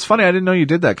yeah, that's funny. I didn't know you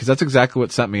did that because that's exactly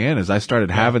what sent me in is I started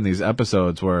having these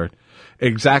episodes where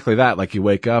exactly that, like you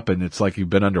wake up and it's like you've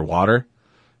been underwater.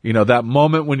 That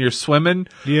moment when you're swimming,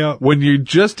 when you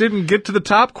just didn't get to the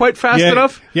top quite fast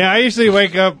enough. Yeah, I usually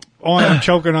wake up I'm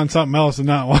choking on something else and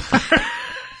not water.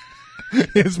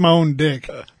 It's my own dick.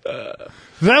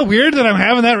 Is that weird that I'm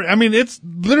having that? I mean, it's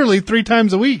literally 3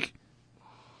 times a week.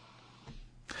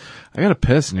 I gotta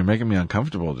piss and you're making me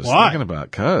uncomfortable just Why? thinking about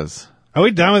it, cuz. Are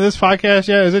we done with this podcast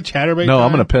yet? Is it Chatterbait No, time?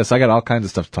 I'm gonna piss. I got all kinds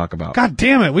of stuff to talk about. God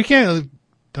damn it. We can't.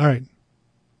 All right.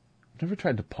 Never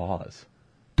tried to pause.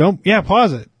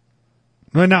 Pause it.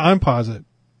 No, now unpause it.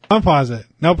 Unpause it.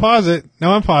 No, pause it.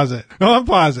 No, unpause it. No,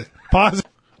 unpause it. Pause it.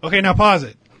 Okay, now pause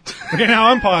it. Okay,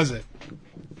 now unpause it.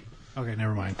 Okay,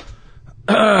 never mind.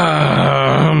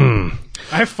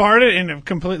 I farted and it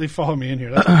completely followed me in here.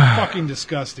 That's fucking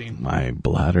disgusting. My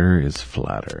bladder is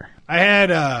flatter. I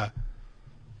had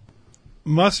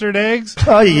mustard eggs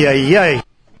Ay, ay, ay.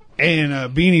 and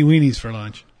beanie weenies for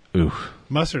lunch. Ooh.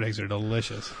 Mustard eggs are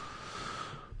delicious.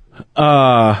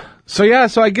 So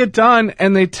I get done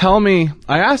and they tell me,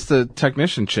 I asked the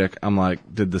technician chick, I'm like,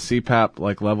 did the CPAP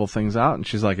like level things out? And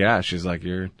she's like, yeah. She's like,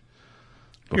 you're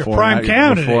prime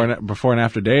candidate. Before and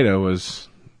after data was,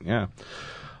 yeah.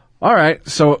 All right.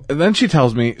 So then she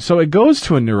tells me, so it goes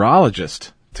to a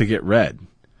neurologist to get read.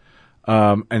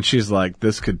 And she's like,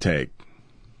 this could take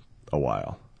a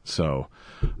while. So,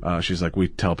 she's like, we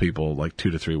tell people like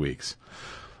 2 to 3 weeks.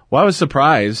 Well, I was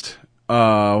surprised.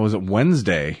 Was it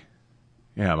Wednesday?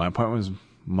 Yeah, my appointment was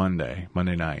Monday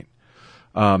night.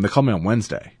 They called me on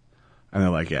Wednesday and they're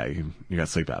like, yeah, you got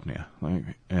sleep apnea. Like,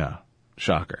 yeah,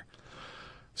 shocker.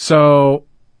 So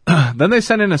then they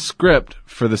sent in a script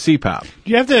for the CPAP.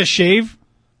 Do you have to shave?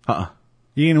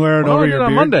 You can wear it over your beard?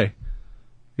 On Monday.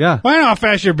 Yeah. Why not how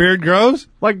fast your beard grows?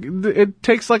 Like, it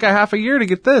takes like a half a year to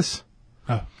get this.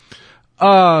 Oh.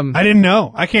 I didn't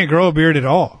know. I can't grow a beard at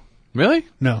all. Really?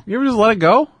 No. You ever just let it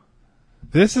go?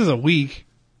 This is a week.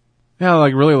 Yeah,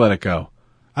 like really let it go.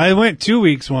 I went 2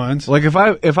 weeks once. Like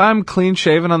if I'm clean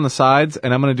shaven on the sides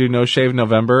and I'm going to do no shave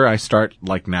November, I start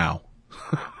like now.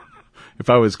 If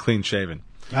I was clean shaven.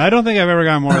 I don't think I've ever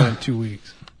gone more than 2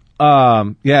 weeks.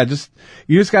 Yeah,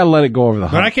 you just got to let it go over the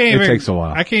hump. But I can't it takes a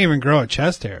while. I can't even grow a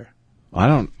chest hair.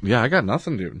 I got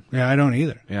nothing, dude. Yeah, I don't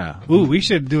either. Yeah. Ooh, we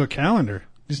should do a calendar.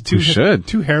 Just We should.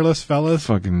 2 hairless fellas.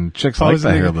 Fucking chicks like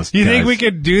the hairless You think guys. we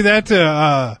could do that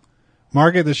to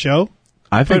market the show?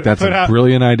 I think that's a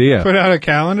brilliant idea. Put out a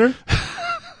calendar?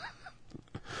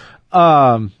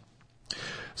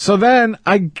 So then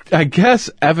I guess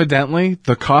evidently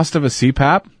the cost of a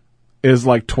CPAP is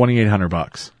like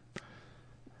 $2,800.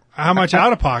 How much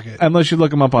out of pocket? Unless you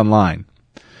look them up online.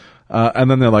 And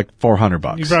then they're like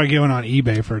 $400. You probably get one on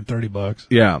eBay for $30.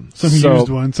 Yeah. Some used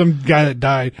one. Some guy that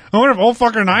died. I wonder if Old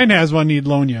Fucker 9 has one he'd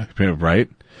loan you. Right.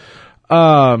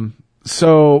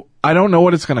 So I don't know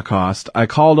what it's going to cost. I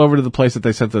called over to the place that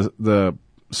they sent the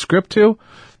script to.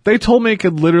 They told me it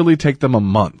could literally take them a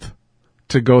month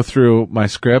to go through my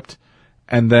script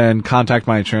and then contact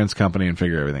my insurance company and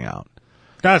figure everything out.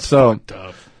 That's So- fucked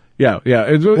up. Yeah.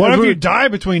 What if you die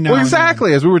between now Well, and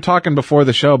exactly. As we were talking before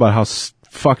the show about how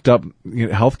fucked up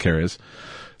healthcare is.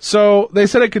 So they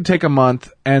said it could take a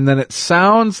month, and then it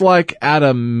sounds like at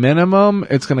a minimum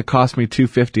it's going to cost me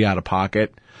 $250 out of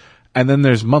pocket, and then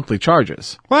there's monthly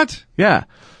charges. then? What? Yeah.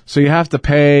 So you have to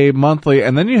pay monthly,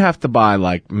 and then you have to buy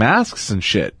like masks and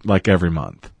shit like every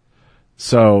month.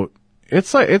 So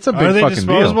it's a big Are they fucking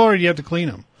disposable deal. or do you have to clean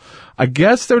them? I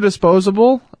guess they're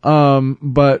disposable,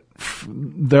 but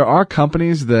there are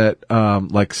companies that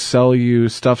like sell you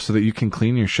stuff so that you can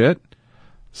clean your shit.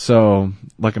 So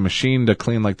like a machine to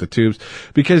clean like the tubes,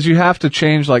 because you have to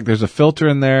change, like there's a filter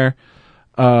in there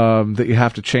that you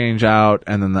have to change out,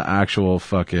 and then the actual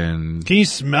fucking Can you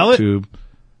smell it? tube.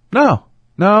 No,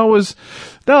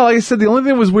 No, like I said, the only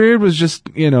thing that was weird was just,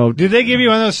 Did they give you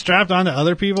one of those strapped onto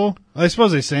other people? I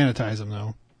suppose they sanitize them,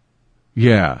 though.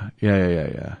 Yeah.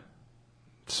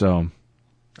 So.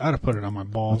 I'd have put it on my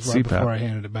balls Let's right CPAP. before I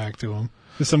handed it back to him.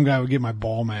 Some guy would get my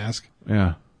ball mask.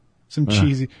 Yeah. Some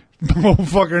cheesy,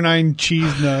 fucker 9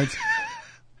 cheese nuts.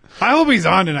 I hope he's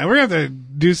on tonight. We're going to have to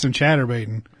do some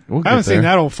chatterbaiting. We'll I haven't get there. seen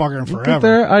that old fucker in We'll forever. get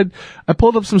there. I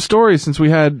pulled up some stories since we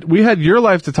had your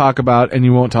life to talk about, and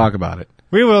you won't talk about it.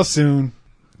 We will soon.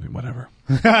 Whatever.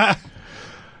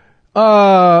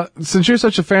 Since you're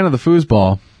such a fan of the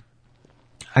foosball,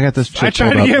 I got this chick. I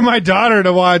tried to get my daughter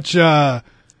to watch,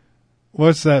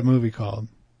 what's that movie called?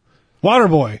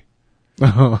 Waterboy.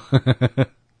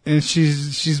 And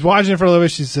she's watching it for a little bit.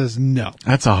 She says no.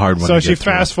 That's a hard one. So to she get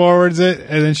through. fast forwards it,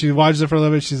 and then she watches it for a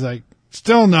little bit. She's like,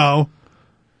 still no.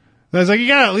 And I was like, you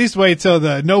gotta at least wait till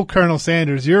the no Colonel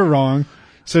Sanders. You're wrong.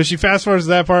 So she fast forwards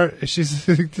that part, and she's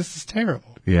like, this is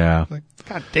terrible. Yeah. Like,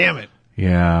 God damn it.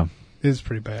 Yeah. It is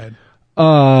pretty bad.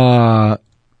 Cam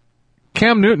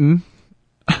Newton.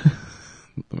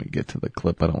 Let me get to the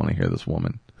clip. I don't want to hear this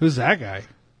woman. Who's that guy?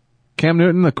 Cam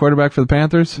Newton, the quarterback for the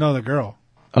Panthers? No, the girl.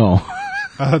 Oh.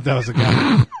 I thought that was a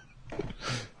guy.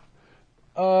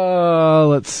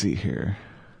 Let's see here.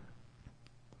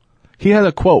 He had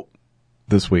a quote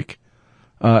this week.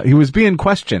 He was being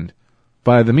questioned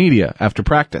by the media after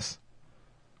practice.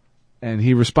 And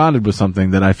he responded with something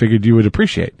that I figured you would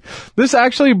appreciate. This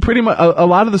actually pretty much, a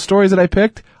lot of the stories that I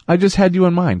picked, I just had you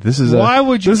in mind. This is Why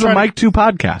would you this is a try to- Mike 2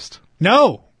 podcast.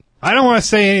 No. I don't want to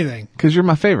say anything. Because you're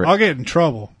my favorite. I'll get in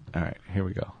trouble. All right, here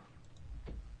we go.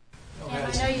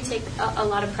 I know you take a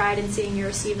lot of pride in seeing your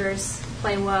receivers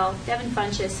play well. Devin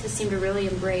Funchess has seemed to really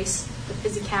embrace the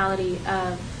physicality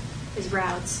of his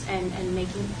routes and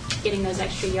getting those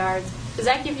extra yards. Does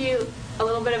that give you a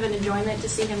little bit of an enjoyment to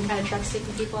see him kind of truck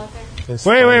sticking people out there?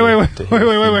 Wait.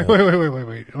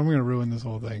 I'm going to ruin this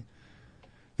whole thing.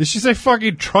 Did she say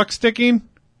fucking truck sticking?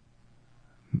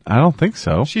 I don't think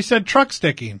so. She said truck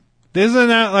sticking. Isn't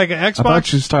that like an I thought Xbox?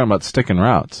 she was talking about sticking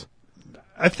routes.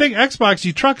 I think Xbox,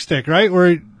 you truck stick, right?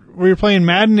 Where you're playing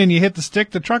Madden and you hit the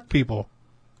stick to truck people.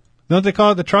 Don't they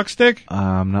call it the truck stick?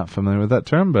 I'm not familiar with that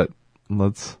term, but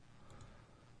let's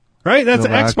Right? That's Go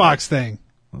an back. Xbox thing.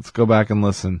 go back and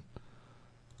listen.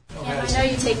 I know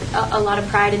you take a lot of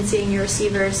pride in seeing your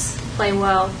receivers play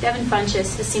well. Devin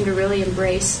Funchess has seemed to really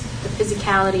embrace the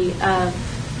physicality of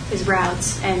his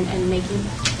routes and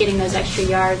getting those extra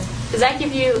yards. Does that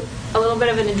give you a little bit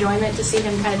of an enjoyment to see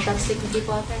him kind of truck sticking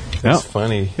people out there? Yeah. It's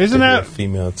funny. Isn't to hear that- a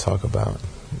female talk about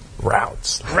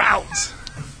routes? Routes.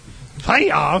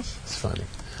 Playoffs. It's funny.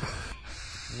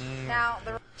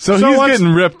 So So he's what's-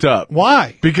 getting ripped up.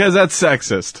 Why? Because that's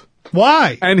sexist.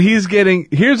 Why? And here's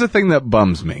the thing that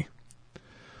bums me.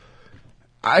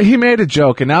 He made a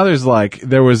joke, and now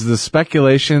there was the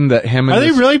speculation that him and Are they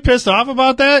this- really pissed off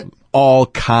about that? all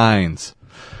kinds.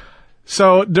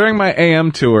 So during my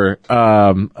AM tour,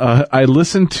 I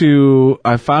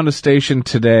found a station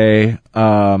today,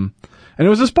 and it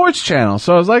was a sports channel.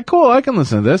 So I was like, cool, I can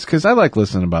listen to this because I like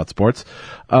listening about sports.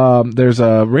 There's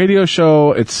a radio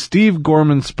show. It's Steve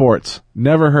Gorman Sports.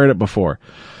 Never heard it before.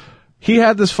 He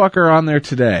had this fucker on there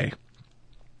today.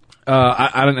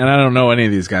 I don't know any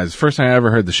of these guys. First time I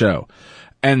ever heard the show.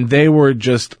 And they were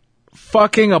just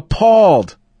fucking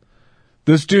appalled.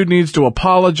 This dude needs to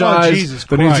apologize. Oh, Jesus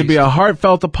there needs to Christ. be a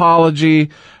heartfelt apology.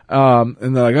 And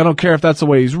they're like, I don't care if that's the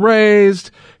way he's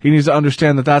raised. He needs to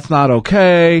understand that that's not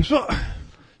okay.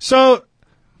 So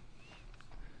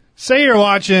say you're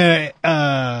watching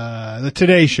the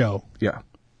Today Show, Yeah.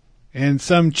 and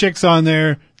some chick's on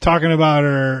there talking about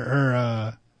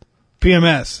her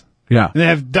PMS. Yeah. And they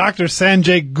have Dr.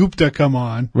 Sanjay Gupta come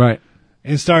on Right.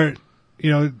 and start,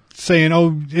 saying,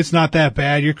 oh, it's not that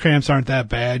bad. Your cramps aren't that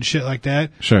bad, shit like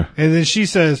that. Sure. And then she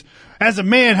says, as a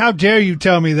man, how dare you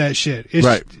tell me that shit?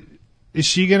 Right. Is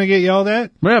she going to get yelled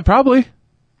at? Yeah, probably.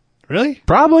 Really?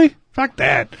 Probably. Fuck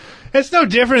that. It's no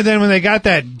different than when they got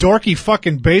that dorky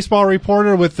fucking baseball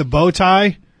reporter with the bow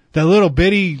tie. That little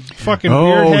bitty fucking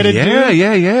beard-headed dude.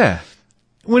 Yeah.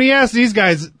 When he asked these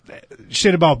guys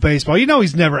shit about baseball,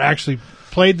 he's never actually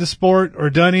played the sport or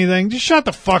done anything. Just shut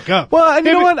the fuck up. Well, and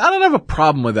you know what? I don't have a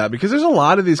problem with that because there's a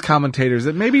lot of these commentators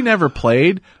that maybe never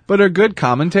played, but are good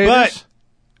commentators.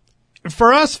 But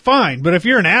for us, fine. But if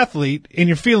you're an athlete and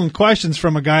you're fielding questions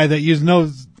from a guy that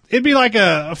knows, it'd be like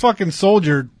a fucking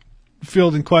soldier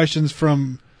fielding questions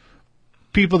from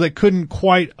people that couldn't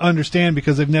quite understand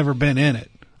because they've never been in it.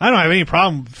 I don't have any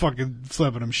problem fucking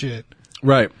flipping them shit.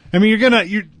 Right. I mean,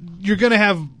 you're gonna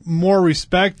have more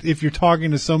respect if you're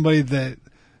talking to somebody that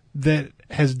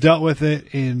has dealt with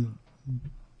it and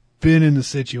been in the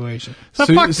situation. So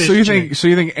fuck this you chick.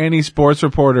 think any sports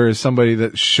reporter is somebody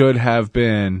that should have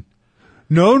been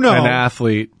No. an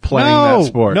athlete playing that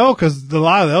sport? No, because a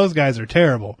lot of those guys are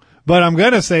terrible. But I'm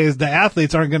going to say is the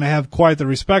athletes aren't going to have quite the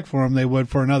respect for him they would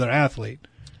for another athlete.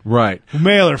 Right.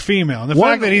 Male or female. And the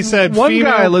fact that he said one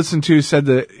female. guy I listened to said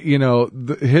that,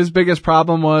 his biggest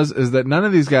problem is that none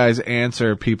of these guys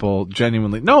answer people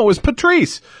genuinely. No, it was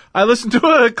Patrice. I listened to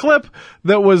a clip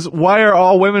that was, why are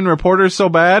all women reporters so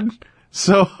bad?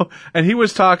 So, and he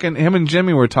was talking, him and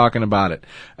Jimmy were talking about it.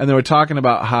 And they were talking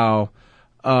about how,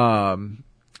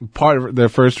 part of their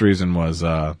first reason was,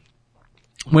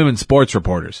 women sports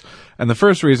reporters. And the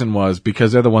first reason was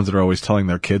because they're the ones that are always telling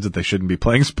their kids that they shouldn't be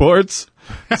playing sports.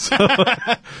 So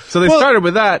they started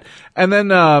with that. And then,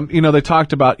 they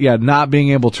talked about, not being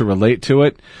able to relate to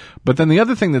it. But then the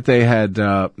other thing that they had,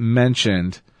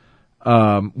 mentioned,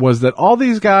 was that all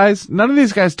these guys, none of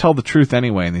these guys tell the truth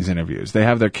anyway in these interviews. They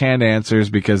have their canned answers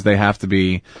because they have to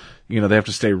be, they have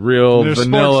to stay real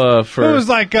vanilla for. It was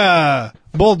like,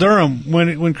 Bull Durham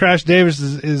when Crash Davis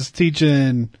is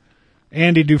teaching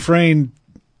Andy Dufresne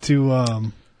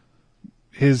to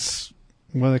his,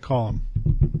 what do they call them?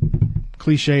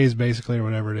 Cliches, basically, or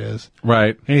whatever it is.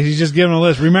 Right. And he's just giving a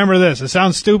list. Remember this. It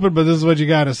sounds stupid, but this is what you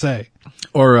got to say.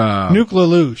 Or Nuke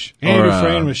LaLoosh. Andy or,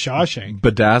 Dufresne was Shawshank.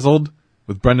 Bedazzled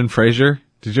with Brendan Fraser.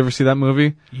 Did you ever see that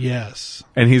movie? Yes.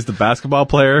 And he's the basketball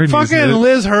player. And Fucking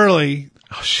Liz Hurley.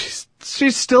 Oh, she's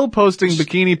still posting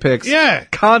bikini pics. Yeah.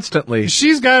 Constantly.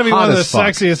 She's got to be Hot one of the as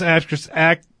fuck. sexiest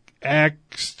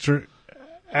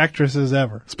actresses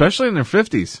ever. Especially in their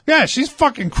 50s. Yeah, she's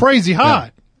fucking crazy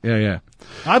hot. Yeah.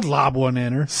 I'd lob one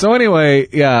in her. So anyway,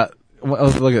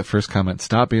 let's look at the first comment.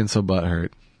 Stop being so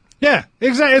butthurt. Yeah,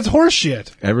 exactly. It's horse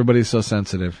shit. Everybody's so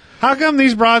sensitive. How come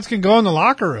these broads can go in the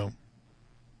locker room?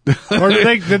 Or did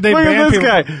they Look ban at this people?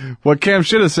 guy. What Cam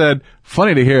should have said,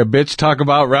 funny to hear a bitch talk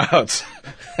about routes.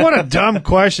 What a dumb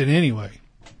question anyway.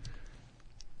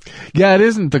 Yeah, it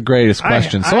isn't the greatest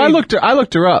question. I looked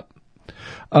her up.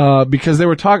 Because they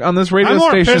were talking on this radio I'm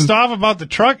more station. pissed off about the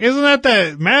truck. Isn't that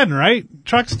the Madden, right?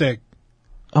 Truck stick.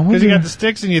 Because you got the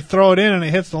sticks and you throw it in and it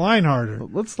hits the line harder.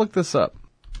 Let's look this up.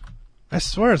 I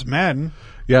swear it's Madden.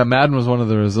 Yeah, Madden was one of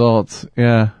the results.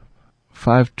 Yeah.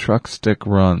 5 truck stick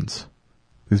runs.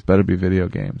 These better be video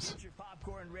games.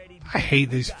 I hate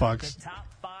these fucks.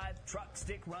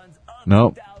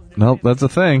 Nope, that's a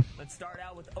thing.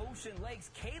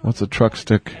 What's a truck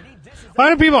stick? Why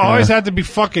do people always have to be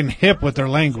fucking hip with their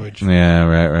language? Yeah,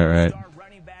 right.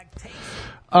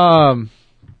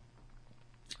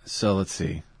 So let's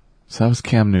see. So that was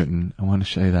Cam Newton. I want to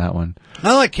show you that one.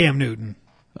 I like Cam Newton.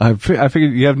 I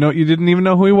figured you didn't even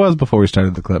know who he was before we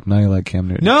started the clip. Now you like Cam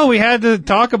Newton. No, we had to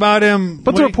talk about him.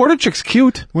 But the reporter chick's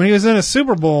cute. When he was in a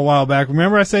Super Bowl a while back.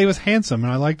 Remember I said he was handsome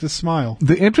and I liked his smile.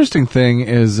 The interesting thing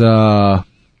is, I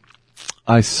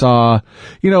saw,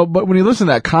 but when you listen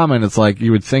to that comment, it's like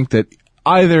you would think that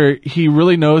either he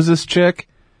really knows this chick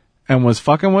and was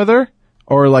fucking with her,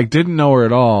 or like didn't know her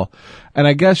at all. And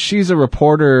I guess she's a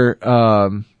reporter,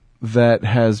 that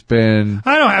has been.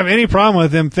 I don't have any problem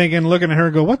with him looking at her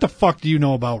and go, what the fuck do you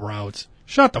know about routes?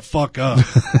 Shut the fuck up.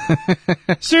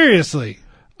 Seriously.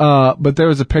 But there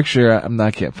was a picture, I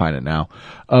can't find it now,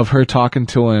 of her talking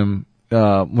to him,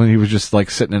 when he was just like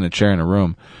sitting in a chair in a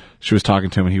room. She was talking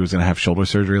to him and he was going to have shoulder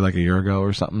surgery like a year ago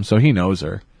or something. So he knows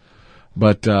her.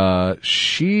 But,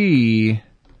 she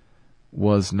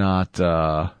was not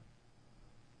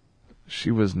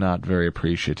very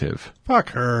appreciative. Fuck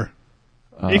her.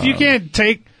 If you can't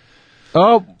take.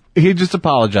 Oh, he just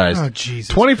apologized. Oh,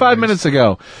 Jesus. 25 Christ. minutes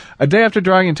ago. A day after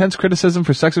drawing intense criticism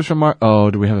for sexist remarks.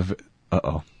 Oh, do we have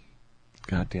uh-oh.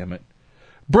 God damn it.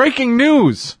 Breaking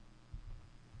news!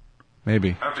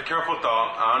 Maybe. After careful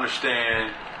thought, I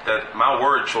understand that my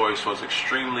word choice was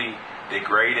extremely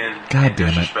degrading and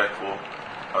disrespectful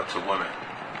to women.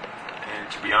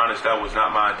 And to be honest, that was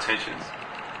not my intentions.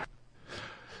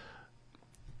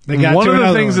 One of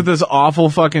the things that this awful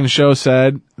fucking show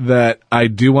said that I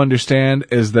do understand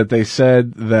is that they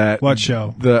said that what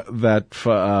show? That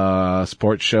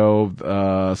sports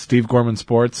show, Steve Gorman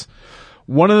Sports.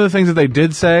 One of the things that they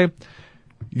did say,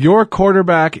 your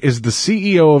quarterback is the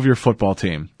CEO of your football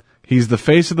team. He's the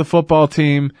face of the football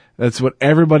team. That's what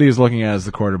everybody is looking at as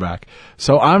the quarterback.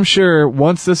 So I'm sure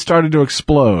once this started to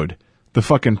explode, the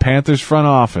fucking Panthers front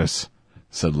office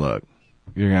said, look,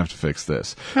 you're going to have to fix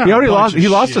this. He already lost. He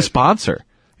lost a sponsor.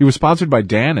 He was sponsored by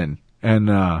Dannon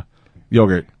and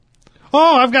yogurt.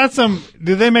 Oh, I've got some.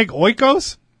 Do they make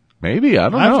Oikos? Maybe. I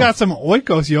don't know. I've got some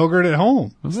Oikos yogurt at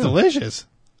home. It's delicious.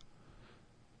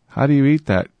 How do you eat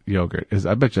that yogurt?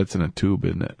 I bet you it's in a tube,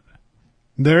 isn't it?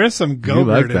 There is some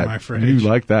Go-Gurt in my fridge. You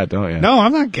like that, don't you? No,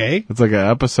 I'm not gay. It's like an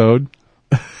episode.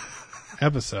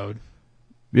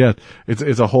 Yeah,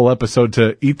 it's a whole episode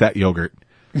to eat that yogurt.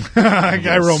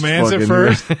 I romance it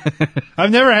first.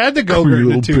 I've never had the Go-Gurt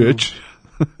in a tube. Bitch.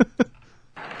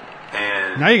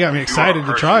 And now you got me excited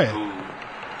to try it. Who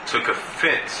took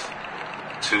offense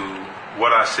to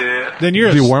what I said? Then you're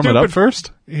Did you warm it up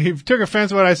first? He took offense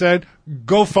to what I said.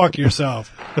 Go fuck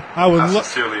yourself. I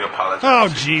sincerely apologize. Oh,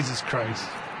 Jesus Christ.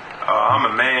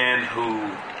 I'm a man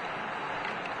who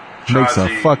Makes a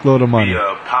fuckload of money. Be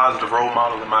a positive role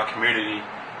model in my community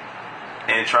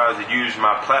and tries to use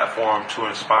my platform to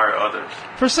inspire others.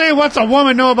 For saying, what's a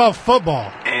woman know about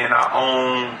football? And I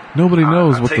own... Nobody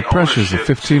knows what the take pressures of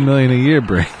ownership $15 million a year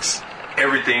brings.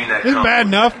 Everything that It's comes bad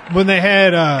with enough when they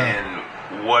had and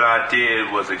what I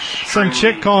did was some extremely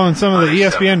chick calling some of the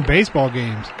unacceptable. ESPN baseball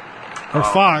games. Or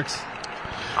Fox.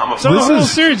 I'm a Some of the father. World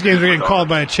Series games were getting called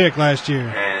by a chick last year.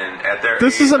 And at their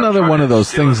This age, is another I'm one trying of to those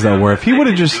instill things, in though, them where that if he they would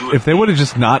have can just, do if they would have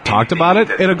just not talked about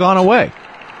it, it'd have gone away.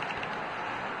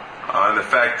 And the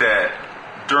fact that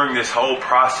during this whole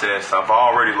process, I've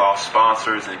already lost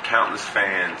sponsors and countless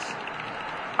fans.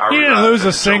 He didn't lose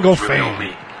a single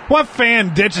fan. What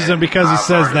fan ditches him because he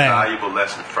says learned that? a valuable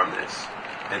lesson from this.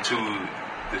 And to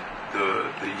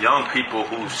the young people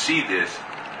who see this,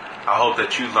 I hope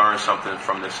that you learn something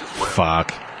from this as well.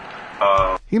 Fuck.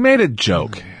 He made a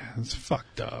joke. It's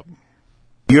fucked up.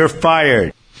 You're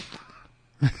fired.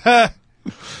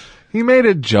 He made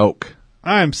a joke.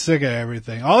 I'm sick of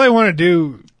everything. All they want to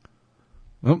do...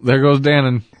 Oh, there goes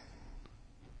Dannon.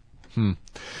 I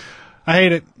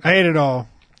hate it. I hate it all.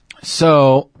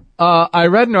 So, I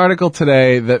read an article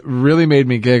today that really made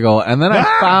me giggle, and then I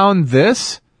found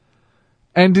this.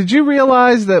 And did you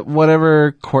realize that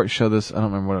whatever court show this, I don't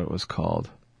remember what it was called.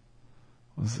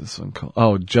 What was this one called?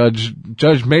 Oh, Judge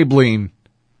Maybelline.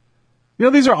 You know,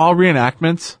 these are all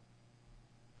reenactments.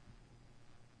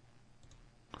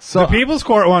 So The People's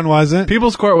Court one wasn't.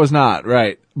 People's Court was not,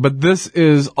 right. But this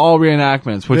is all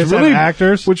reenactments, which Does it have really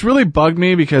actors? Which really bugged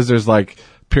me because there's like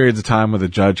periods of time where the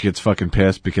judge gets fucking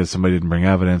pissed because somebody didn't bring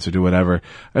evidence or do whatever.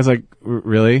 I was like,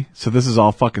 really? So this is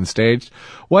all fucking staged?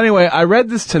 Well, anyway, I read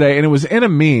this today and it was in a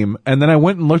meme, and then I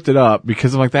went and looked it up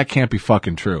because I'm like, that can't be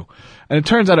fucking true. And it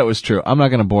turns out it was true. I'm not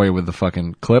going to bore you with the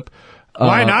fucking clip.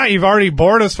 Why not? You've already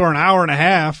bored us for an hour and a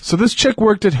half. So this chick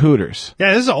worked at Hooters.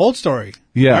 Yeah, this is an old story.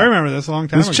 Yeah. I remember this a long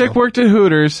time ago. This chick worked at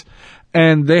Hooters,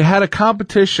 and they had a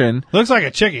competition. Looks like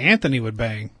a chick Anthony would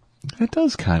bang. It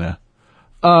does kind of.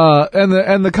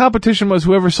 And the competition was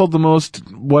whoever sold the most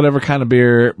whatever kind of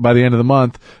beer by the end of the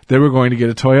month, they were going to get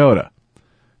a Toyota.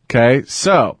 Okay,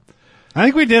 so I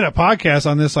think we did a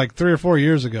podcast on this like 3 or 4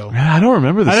 years ago. I don't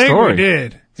remember the I think story. we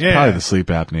did. It's probably the sleep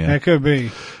apnea. That could be.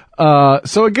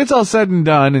 So it gets all said and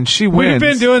done, and she wins.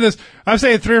 We've been doing this, I'm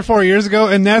saying 3 or 4 years ago,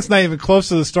 and that's not even close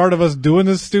to the start of us doing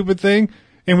this stupid thing,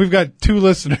 and we've got 2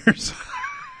 listeners.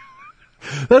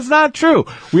 That's not true.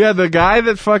 We had the guy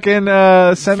that fucking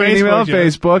sent me an email on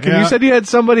Facebook, and Yeah. you said you had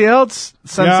somebody else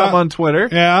send Yeah. something on Twitter.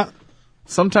 Yeah.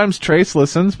 Sometimes Trace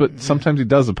listens, but sometimes he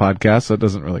does a podcast, so it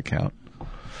doesn't really count.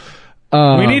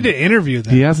 We need to interview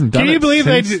them. He hasn't done Can you it believe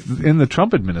they since in the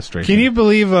Trump administration. Can you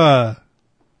believe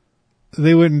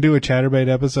they wouldn't do a Chatterbait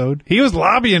episode? He was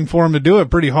lobbying for him to do it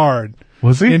pretty hard.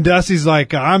 Was he? And Dusty's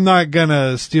like, I'm not going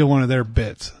to steal one of their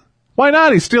bits. Why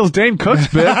not? He steals Dane Cook's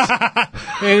bits.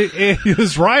 He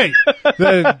was right.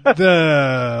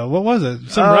 The what was it?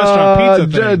 Some restaurant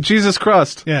pizza thing. Jesus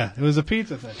Crust. Yeah, it was a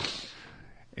pizza thing.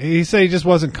 He said he just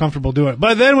wasn't comfortable doing it.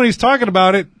 But then when he's talking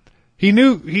about it, he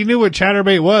knew what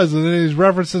Chatterbait was, and then he's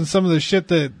referencing some of the shit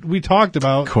that we talked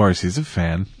about. Of course, he's a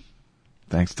fan.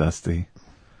 Thanks, Dusty.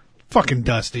 Fucking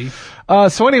Dusty.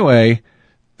 So anyway,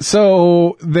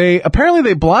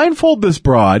 they blindfold this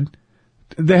broad.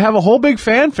 They have a whole big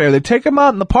fanfare. They take him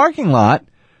out in the parking lot,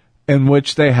 in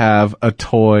which they have a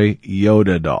toy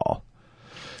Yoda doll.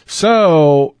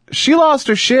 So she lost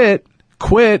her shit,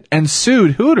 quit, and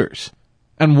sued Hooters,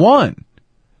 and won,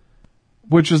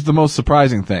 which was the most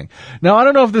surprising thing. Now, I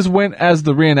don't know if this went as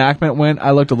the reenactment went.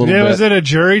 I looked a little bit. Was it a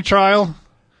jury trial?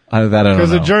 I don't know.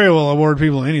 Because the jury will award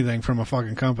people anything from a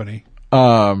fucking company.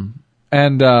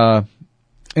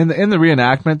 In the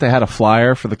reenactment, they had a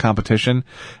flyer for the competition,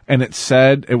 and it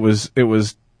said it was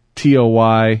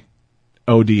TOYODA.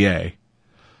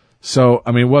 So,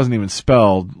 I mean, it wasn't even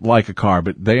spelled like a car,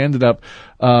 but they ended up.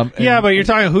 But you're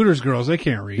talking Hooters girls; they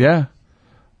can't read. Yeah.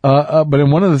 But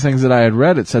in one of the things that I had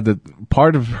read, it said that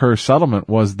part of her settlement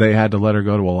was they had to let her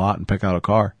go to a lot and pick out a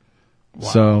car. Wow.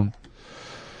 So,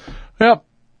 yep.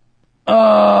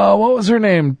 What was her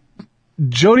name?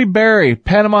 Jody Berry,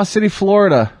 Panama City,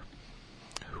 Florida.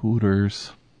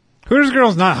 Hooters. Hooters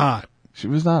girl's not hot. She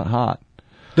was not hot.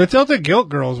 The Tilted Kilt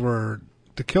girls were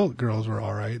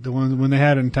all right. The ones when they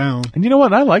had in town. And you know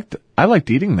what? I liked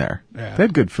eating there. Yeah. They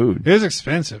had good food. It was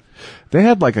expensive. They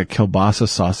had like a kielbasa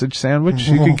sausage sandwich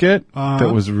you could get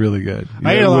that was really good.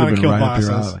 I ate a lot of It would've been right up your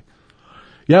kielbasas. alley.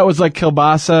 Yeah, it was like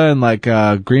kielbasa and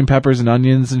like green peppers and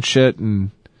onions and shit.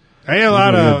 And I ate a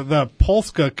lot of the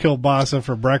Polska kielbasa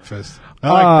for breakfast. I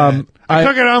like that. I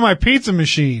cook it on my pizza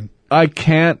machine. I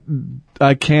can't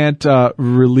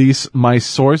release my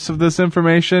source of this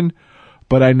information,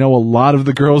 but I know a lot of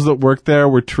the girls that worked there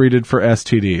were treated for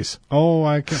STDs. Oh,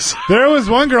 I can. There was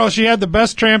one girl. She had the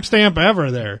best tramp stamp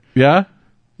ever there. Yeah?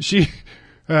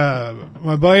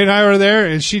 My buddy and I were there,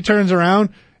 and she turns around,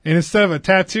 and instead of a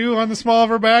tattoo on the small of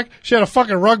her back, she had a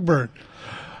fucking rug burn.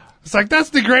 It's like, that's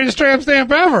the greatest tramp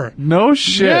stamp ever. No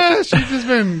shit. Yeah, she's just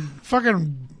been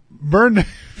fucking burned,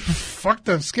 fucked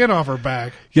the skin off her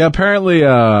back. Yeah, apparently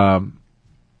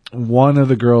one of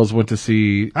the girls went to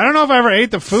see I don't know if I ever ate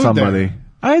the food somebody. there.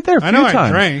 I ate there a few I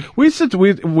times. drank.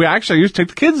 We actually used to take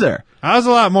the kids there. I was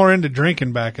a lot more into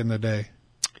drinking back in the day.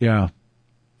 Yeah.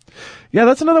 Yeah,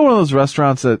 that's another one of those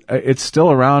restaurants that it's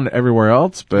still around everywhere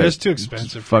else, but It's too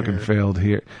expensive just fucking here. failed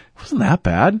here. It wasn't that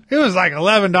bad. It was like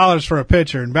 $11 for a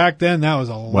pitcher, and back then that was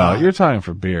a lot. Well, you're talking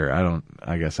for beer.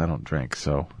 I guess I don't drink,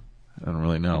 so I don't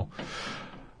really know.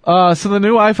 So the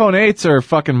new iPhone 8s are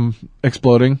fucking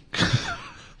exploding.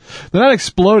 They're not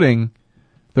exploding.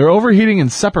 They're overheating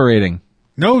and separating.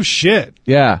 No shit.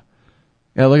 Yeah.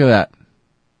 Yeah, look at that.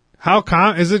 How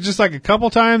is it just like a couple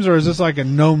times, or is this like a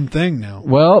known thing now?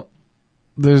 Well,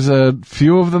 there's a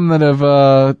few of them that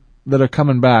are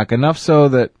coming back. Enough so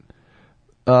that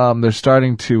they're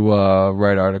starting to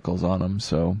write articles on them.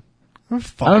 So I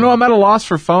don't know. I'm at a loss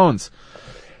for phones.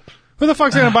 Who the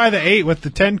fuck's gonna buy the 8 with the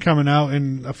 10 coming out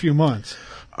in a few months?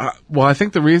 Well, I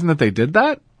think the reason that they did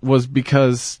that was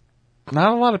because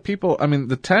not a lot of people. I mean,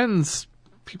 the 10s.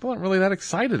 People aren't really that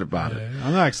excited about it.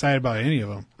 I'm not excited about any of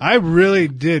them. I really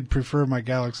did prefer my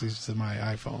Galaxies to my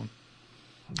iPhone.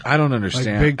 I don't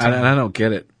understand. Like big time. And I don't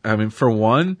get it. I mean, for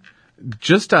one,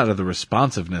 just out of the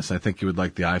responsiveness, I think you would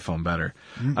like the iPhone better.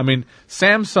 I mean,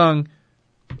 Samsung,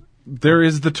 there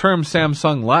is the term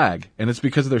Samsung lag, and it's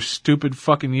because of their stupid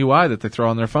fucking UI that they throw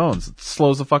on their phones. It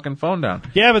slows the fucking phone down.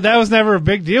 Yeah, but that was never a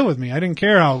big deal with me. I didn't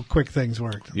care how quick things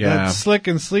worked. Yeah. That slick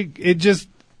and sleek,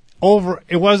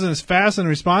 it wasn't as fast and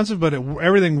responsive, but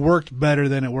everything worked better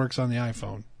than it works on the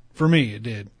iPhone. For me, it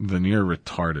did. Then you're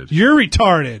retarded. You're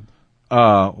retarded.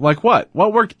 Like what?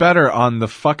 What worked better on the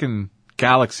fucking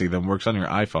Galaxy than works on your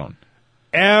iPhone?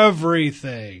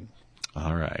 Everything.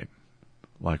 All right.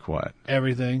 Like what?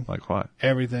 Everything. Like what?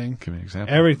 Everything. Give me an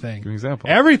example. Everything. Give me an example.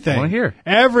 Everything. I want to hear.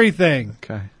 Everything.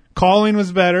 Okay. Calling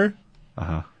was better.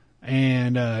 Uh-huh.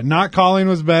 And not calling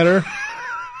was better.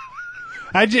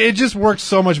 It just works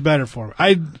so much better for me.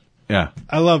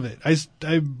 I love it.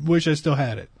 I wish I still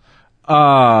had it.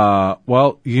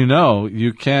 Well,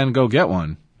 you can go get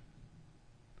one.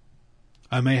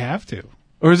 I may have to.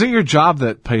 Or is it your job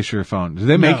that pays for your phone? Do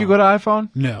they make you go to iPhone?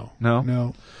 No.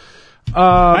 No?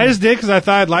 I just did because I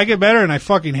thought I'd like it better, and I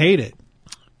fucking hate it.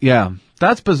 Yeah.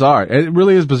 That's bizarre. It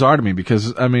really is bizarre to me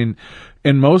because, I mean,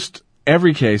 in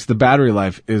every case, the battery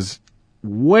life is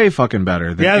way fucking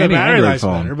better than any the battery Android life's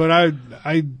phone. better, but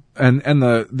I And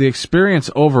the experience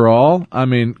overall, I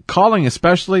mean, calling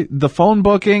especially, the phone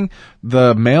booking,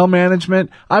 the mail management.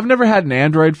 I've never had an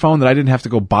Android phone that I didn't have to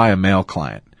go buy a mail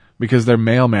client because their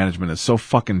mail management is so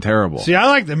fucking terrible. See, I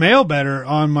like the mail better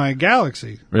on my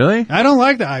Galaxy. Really? I don't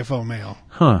like the iPhone mail.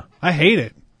 Huh. I hate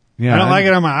it. Yeah. I don't like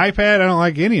it on my iPad. I don't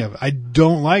like any of it. I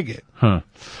don't like it. Huh.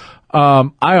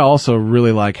 I also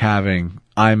really like having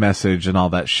iMessage and all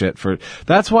that shit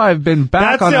that's why I've been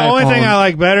back That's on the only iPhone. thing I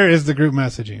like better is the group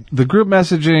messaging. The group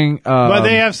messaging, But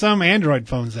they have some Android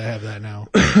phones that have that now.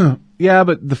 yeah,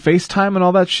 but the FaceTime and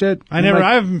all that shit. I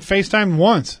haven't FaceTimed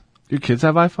once. Your kids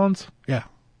have iPhones? Yeah.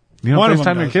 You don't One of them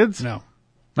FaceTime your does. kids? No.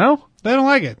 No? They don't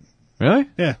like it. Really?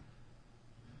 Yeah.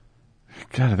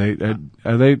 God,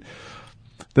 are they?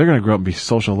 They're gonna grow up and be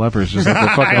social lepers just like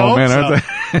their fucking old man, aren't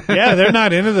they? Yeah, they're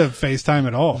not into the FaceTime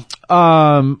at all.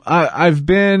 I've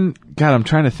been. God, I'm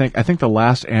trying to think. I think the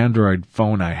last Android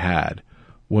phone I had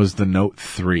was the Note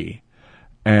 3,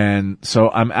 and so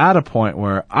I'm at a point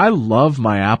where I love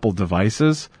my Apple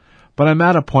devices, but I'm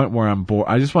at a point where I'm bored.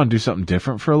 I just want to do something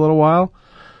different for a little while.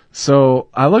 So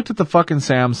I looked at the fucking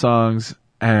Samsungs,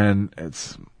 and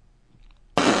it's.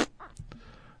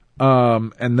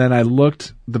 And then I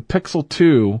looked, the Pixel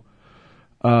 2,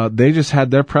 they just had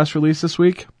their press release this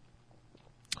week.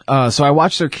 So I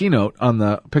watched their keynote on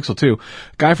the Pixel 2.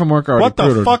 Guy from work already What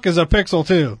the fuck is a Pixel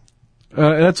 2?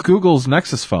 That's Google's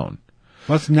Nexus phone.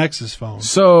 What's Nexus phone?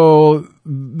 So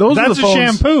those are That's the a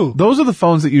phones, shampoo. Those are the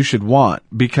phones that you should want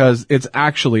because it's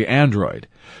actually Android.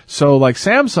 So like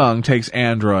Samsung takes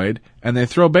Android and they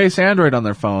throw base Android on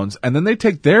their phones and then they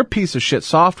take their piece of shit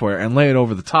software and lay it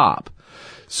over the top.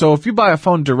 So if you buy a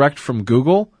phone direct from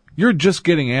Google, you're just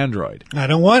getting Android. I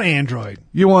don't want Android.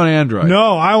 You want Android.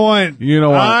 No, I want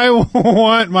I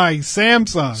want my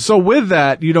Samsung. So with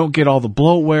that, you don't get all the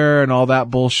bloatware and all that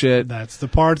bullshit. That's the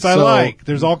parts I like.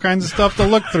 There's all kinds of stuff to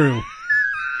look through.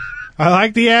 I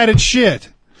like the added shit.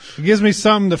 It gives me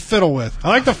something to fiddle with. I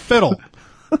like to fiddle.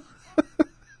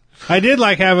 I did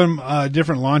like having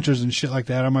different launchers and shit like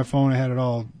that on my phone. I had it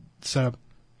all set up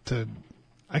to...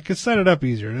 I could set it up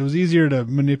easier. It was easier to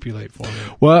manipulate for me.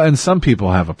 Well, and some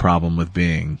people have a problem with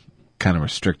being kind of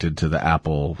restricted to the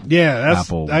Apple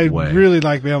Apple I way. really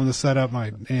like being able to set up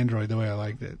my Android the way I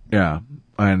liked it. Yeah.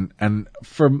 And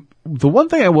for the one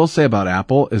thing I will say about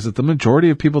Apple is that the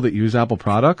majority of people that use Apple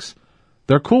products,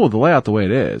 they're cool with the layout the way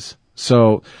it is.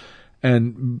 So,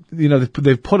 and you know,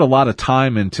 they've put a lot of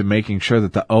time into making sure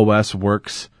that the OS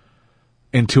works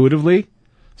intuitively.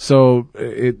 So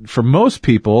for most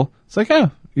people, it's like,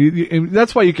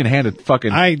 that's why you can hand a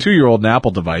fucking 2-year-old an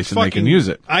Apple device and they can use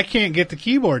it. I can't get the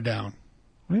keyboard down.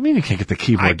 What do you mean you can't get the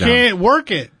keyboard down? I can't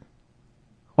work it.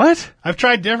 What? I've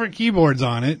tried different keyboards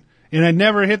on it, and I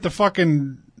never hit the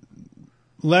fucking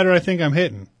letter I think I'm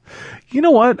hitting. You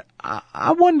know what?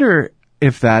 I wonder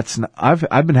if that's...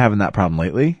 I've been having that problem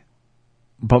lately,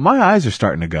 but my eyes are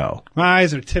starting to go. My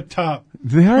eyes are tip-top.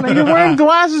 You're wearing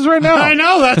glasses right now. I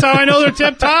know. That's how I know they're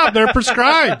tip-top. They're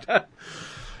prescribed.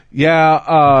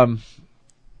 Yeah,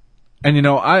 and you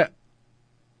know,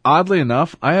 oddly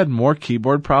enough, I had more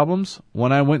keyboard problems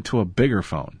when I went to a bigger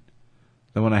phone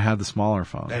than when I had the smaller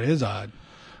phone. That is odd.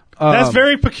 That's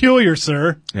very peculiar,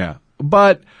 sir. Yeah.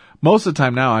 But most of the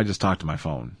time now I just talk to my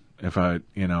phone if I'm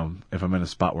in a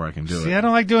spot where I can do it. See, I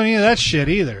don't like doing any of that shit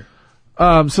either.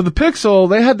 So the Pixel,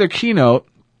 they had their keynote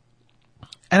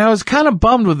and I was kind of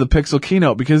bummed with the Pixel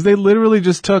keynote because they literally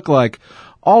just took like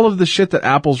all of the shit that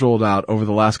Apple's rolled out over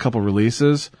the last couple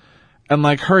releases and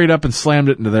like hurried up and slammed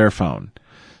it into their phone.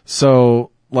 So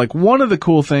like one of the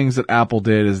cool things that Apple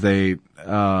did is they've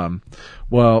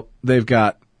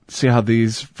got, see how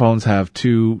these phones have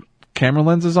 2 camera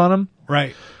lenses on them?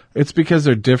 Right. It's because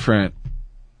they're different.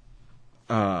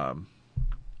 I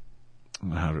don't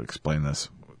know how to explain this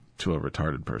to a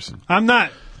retarded person. I'm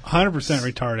not 100%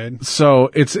 retarded.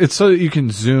 So it's so that you can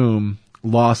zoom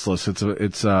lossless.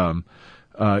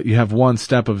 You have one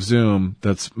step of zoom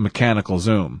that's mechanical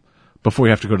zoom before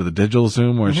you have to go to the digital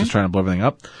zoom where it's just trying to blow everything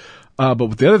up.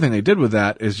 But the other thing they did with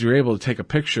that is you're able to take a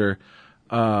picture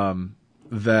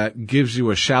that gives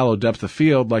you a shallow depth of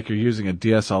field like you're using a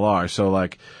DSLR. So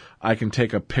like I can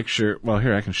take a picture. Well,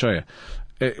 here, I can show you.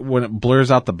 When it blurs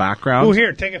out the background. Oh,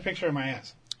 here, take a picture of my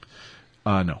ass.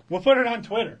 No. We'll put it on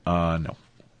Twitter. No.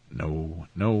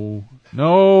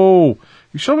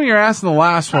 You showed me your ass in the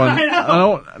last one. I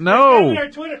don't. No.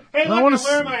 Twitter. Hey, look, I'm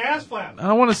wearing my ass flap. I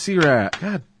don't want to see your ass.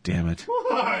 God damn it.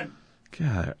 Come on.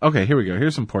 God. Okay, here we go.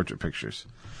 Here's some portrait pictures.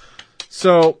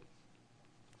 So,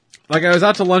 like, I was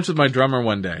out to lunch with my drummer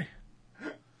one day.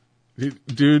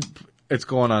 Dude, it's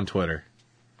going on Twitter.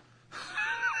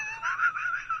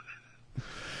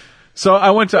 So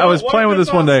I was playing with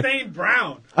this one day. Stained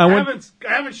brown. I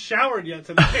haven't showered yet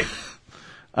today.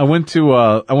 I went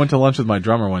to lunch with my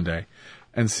drummer one day,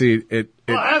 and see it.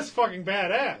 Oh, that's fucking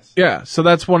badass. Yeah, so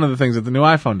that's one of the things that the new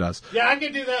iPhone does. Yeah, I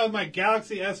could do that with my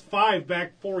Galaxy S5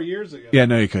 back 4 years ago. Yeah,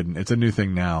 no, you couldn't. It's a new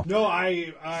thing now. No,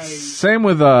 I same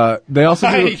with they also.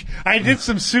 I did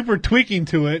some super tweaking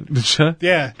to it. Did you?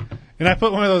 Yeah. And I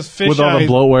put one of those fish with all the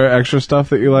bloatware extra stuff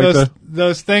that you like.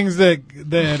 Those things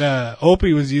that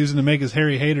Opie was using to make his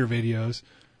Harry Hater videos.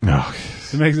 No,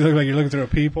 it makes it look like you're looking through a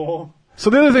peephole.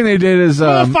 So the other thing they did is who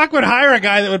the fuck would hire a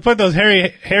guy that would put those Harry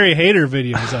Hater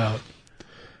videos out?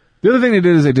 The other thing they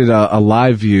did is they did a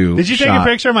live view. Did you take a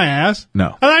picture of my ass?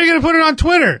 No. I thought you were going to put it on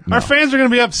Twitter. No. Our fans are going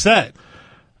to be upset.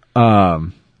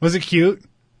 Was it cute?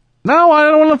 No, I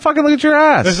don't want to fucking look at your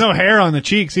ass. There's no hair on the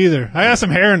cheeks either. I got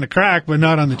some hair in the crack, but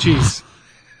not on the cheeks.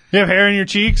 You have hair in your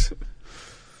cheeks?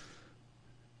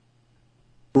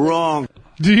 Wrong.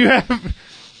 Do you have...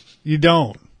 You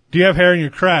don't. Do you have hair in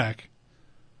your crack?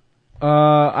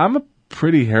 I'm a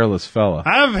pretty hairless fella.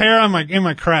 I have hair on in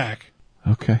my crack.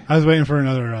 Okay. I was waiting for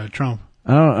another Trump.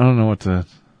 I don't know what to...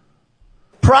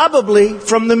 Probably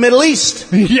from the Middle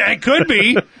East. Yeah, it could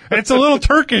be. It's a little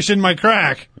Turkish in my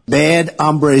crack. Bad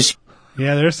hombres.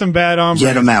 Yeah, there's some bad hombres.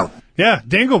 Get them out. Yeah,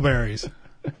 dingleberries.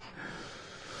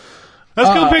 Let's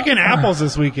go picking apples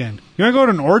this weekend. You want to go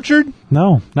to an orchard?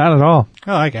 No, not at all.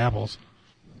 I like apples.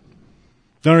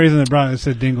 The only reason they brought it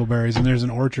said dingleberries, and there's an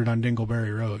orchard on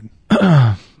Dingleberry Road.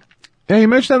 Yeah, you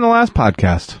mentioned that in the last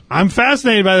podcast. I'm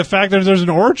fascinated by the fact that there's an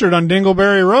orchard on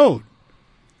Dingleberry Road.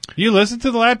 You listened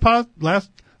to the last?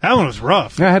 That one was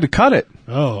rough. Yeah, I had to cut it.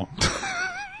 Oh.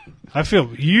 I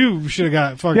feel you should have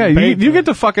got fucking Yeah, paid you for get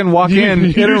to fucking walk in,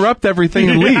 interrupt everything,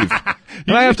 and leave.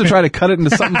 And I have to try to cut it into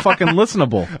something fucking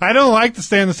listenable. I don't like to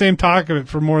stay on the same topic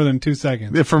for more than 2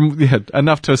 seconds.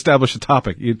 Enough to establish a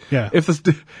topic. Yeah.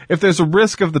 If there's a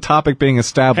risk of the topic being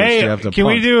established, Hey, you have to can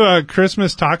we do a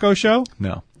Christmas taco show?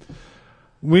 No.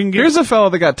 We can get. Here's a fellow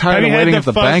that got tired Have of you had waiting the at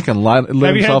the fuzz- bank and lit Have you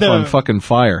had himself the- on fucking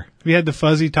fire. Have you had the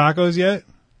fuzzy tacos yet?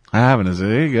 I haven't. Is it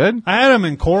any good? I had them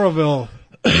in Coralville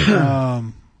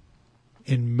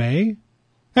in May.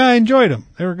 Yeah, I enjoyed them.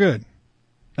 They were good.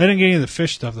 I didn't get any of the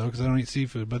fish stuff, though, because I don't eat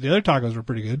seafood. But the other tacos were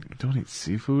pretty good. You don't eat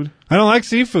seafood? I don't like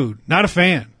seafood. Not a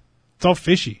fan. It's all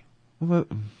fishy. Well,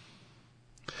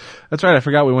 that's right. I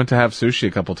forgot we went to have sushi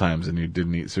a couple times and you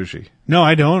didn't eat sushi. No,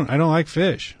 I don't. I don't like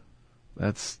fish.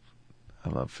 I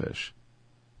love fish.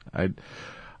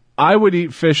 I would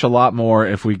eat fish a lot more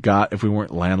if we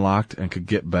weren't landlocked and could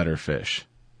get better fish.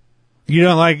 You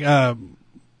don't like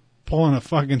pulling a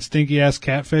fucking stinky ass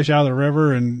catfish out of the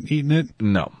river and eating it?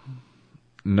 No.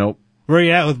 Nope. Where are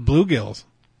you at with bluegills?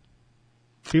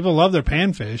 People love their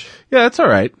panfish. Yeah, it's all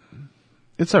right.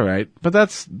 It's all right. But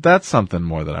that's something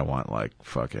more that I want, like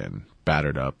fucking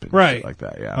battered up and Right. shit like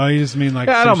that. Yeah. Oh, you just mean like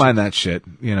Yeah, I don't sushi. mind that shit,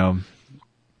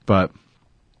 But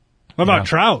What about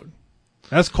trout?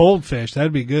 That's cold fish.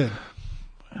 That'd be good.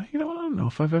 you know what? I don't know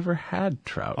if I've ever had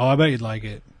trout. Oh, I bet you'd like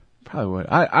it. Probably would.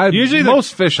 I Usually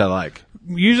most fish I like.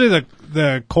 Usually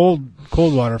the cold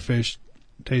water fish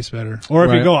tastes better. Or if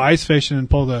Right. you go ice fishing and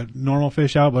pull the normal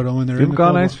fish out, but when they're in You've the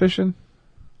gone cold ice water. fishing?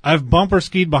 I've bumper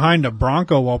skied behind a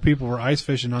Bronco while people were ice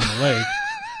fishing on the lake.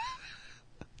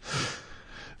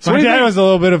 So My what do you dad think- was a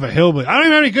little bit of a hillbilly. I don't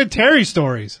even have any good Terry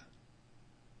stories.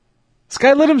 This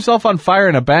guy lit himself on fire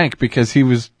in a bank because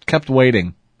he kept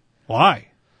waiting. Why?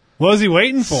 What was he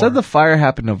waiting for? Said the fire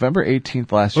happened November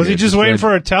 18th last year. Was he just waiting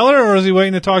for a teller, or was he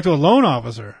waiting to talk to a loan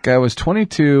officer? Guy was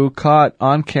 22, caught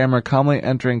on camera calmly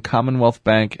entering Commonwealth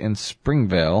Bank in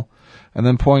Springvale, and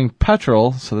then pouring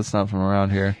petrol, so that's not from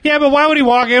around here. Yeah, but why would he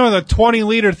walk in with a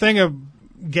 20-liter thing of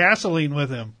gasoline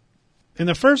with him in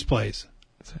the first place?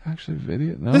 Is there actually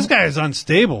video? No. This guy is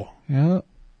unstable. Yeah.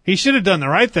 He should have done the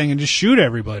right thing and just shoot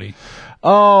everybody.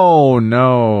 Oh,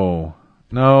 no.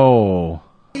 No.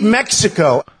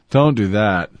 Mexico. Don't do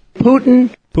that.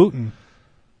 Putin.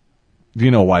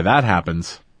 You know why that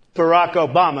happens. Barack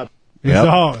Obama. Yep.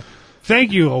 Oh,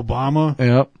 thank you, Obama.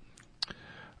 Yep.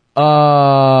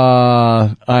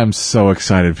 I'm so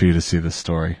excited for you to see this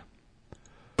story.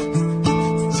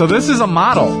 So this is a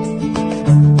model.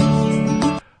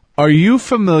 Are you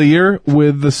familiar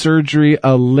with the surgery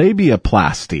a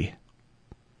labiaplasty?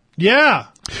 Yeah.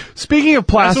 Speaking of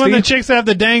That's plasty, when the chicks have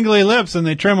the dangly lips and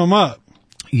they trim them up.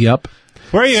 Yep.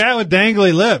 Where are you at with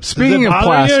dangly lips? Speaking of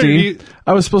plasty,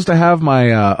 I was supposed to have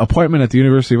my appointment at the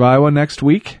University of Iowa next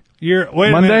week. Wait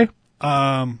a Monday?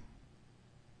 minute.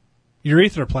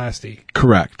 Urethroplasty.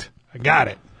 Correct. I got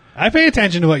it. I pay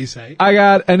attention to what you say. I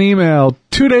got an email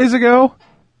 2 days ago.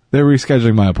 They're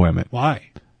rescheduling my appointment. Why?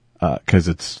 Because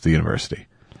it's the university.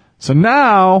 So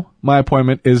now my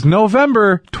appointment is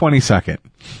November 22nd.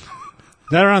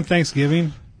 Is that around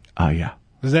Thanksgiving? Yeah.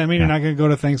 Does that mean you're not going to go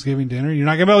to Thanksgiving dinner? You're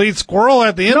not going to be able to eat squirrel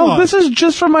at the end? No, this is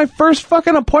just for my first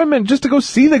fucking appointment, just to go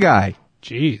see the guy.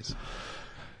 Jeez.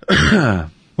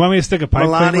 Want me to stick a pipe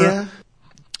Melania.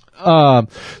 So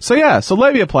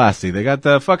labiaplasty. They got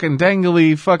the fucking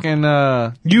dangly fucking.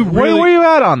 You really? Where you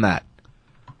at on that?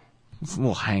 It's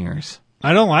little hangers.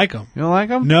 I don't like them. You don't like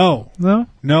them? No. No.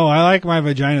 No, I like my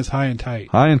vaginas high and tight.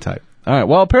 High and tight. All right.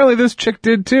 Well, apparently this chick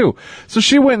did too. So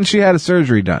she went and she had a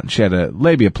surgery done. She had a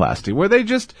labiaplasty where they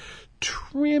just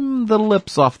trim the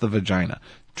lips off the vagina.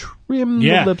 Trim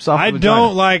the lips off the vagina. I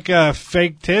don't like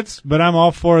fake tits, but I'm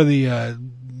all for the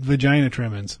vagina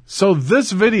trimmings. So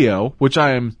this video, which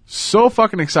I am so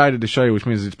fucking excited to show you, which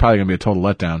means it's probably going to be a total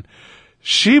letdown,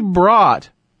 she brought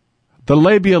the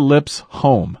labia lips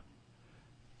home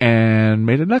and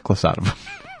made a necklace out of them.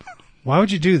 Why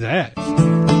would you do that?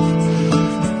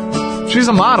 She's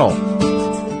a model.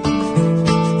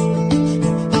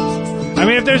 I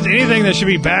mean, if there's anything that should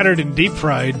be battered and deep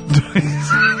fried,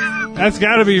 that's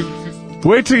got to be.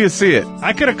 Wait till you see it.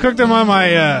 I could have cooked them on my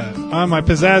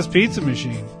Pizzazz pizza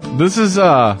machine. This is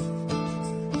Are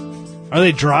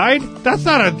they dried? That's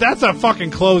a fucking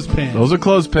clothespin. those are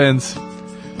clothespins.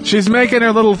 She's making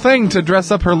her little thing to dress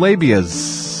up her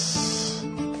labias.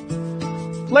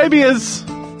 Labias.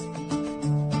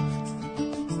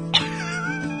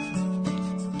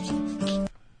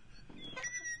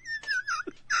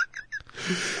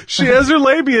 She has her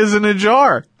labias in a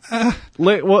jar.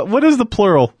 What is the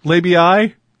plural?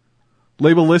 Labii?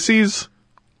 Labalices?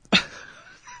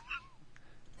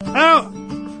 I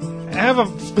don't have a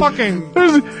fucking...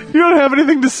 You don't have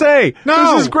anything to say.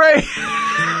 No. This is great.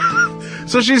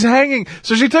 So she's hanging.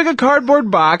 So she took a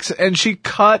cardboard box and she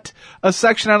cut a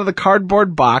section out of the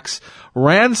cardboard box,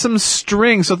 ran some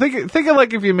string. So think of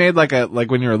like if you made like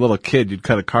when you were a little kid, you'd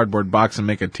cut a cardboard box and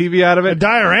make a TV out of it. A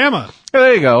diorama. Yeah,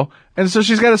 there you go. And so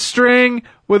she's got a string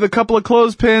with a couple of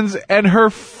clothespins and her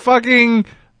fucking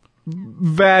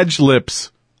vag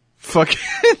lips. Fucking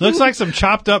looks like some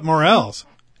chopped up morels.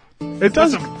 It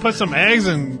does. Put some eggs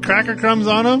and cracker crumbs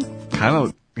on them. Kind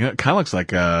of looks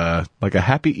like a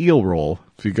happy eel roll.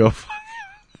 If you go.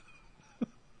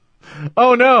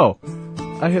 Oh no!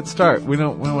 I hit start. We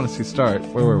don't want to see start.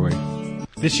 Where were we?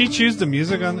 Did she choose the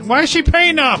music on? Why is she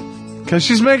painting them? Because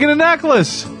she's making a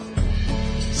necklace.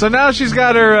 So now she's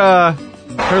got her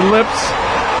lips.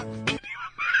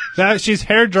 Now she's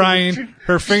hair drying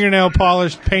her fingernail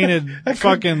polished painted I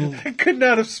could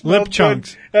not have smelled lip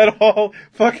chunks at all.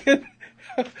 Fucking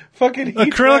heat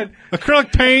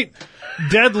acrylic paint,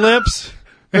 dead lips,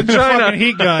 and a fucking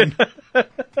heat gun.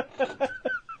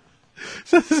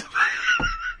 She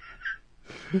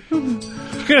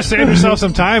could have saved herself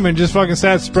some time and just fucking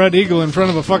sat spread eagle in front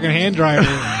of a fucking hand dryer in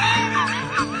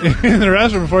the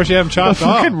restroom before she had them chopped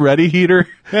off. Fucking ready heater.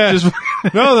 Yeah.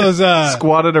 No, those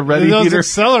squatted a ready those heater.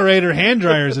 Accelerator hand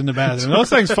dryers in the bathroom. Those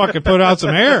things fucking put out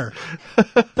some air.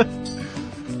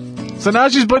 So now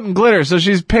she's putting glitter. So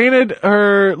she's painted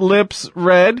her lips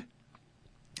red,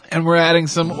 and we're adding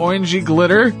some orangey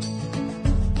glitter.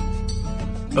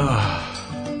 Ugh.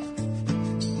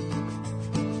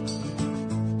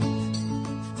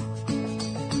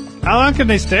 How long can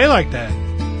they stay like that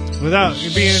without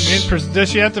being in?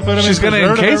 Does she have to put them? She's going to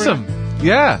encase them.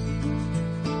 Yeah.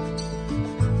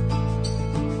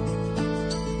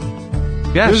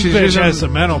 Yeah, this she's bitch using, has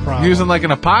some mental problems. Using like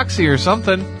an epoxy or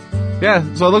something. Yeah,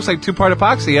 so it looks like 2-part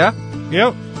epoxy, yeah?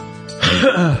 Yep.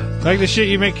 Like the shit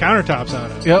you make countertops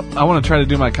out of. Yep, I want to try to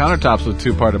do my countertops with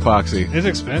 2-part epoxy. It's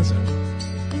expensive.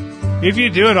 If you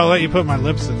do it, I'll let you put my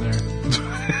lips in there.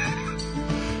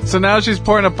 So now she's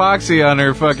pouring epoxy on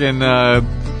her fucking glitter.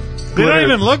 They don't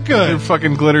even look good. Her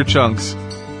fucking glitter chunks.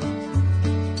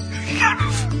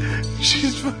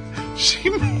 She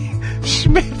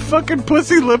made fucking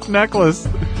pussy lip necklace.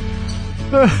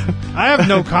 I have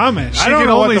no comment. She I don't can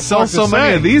know only what the sell fuck so to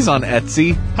many say. of these on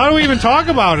Etsy. How do we even talk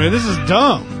about it? This is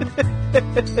dumb.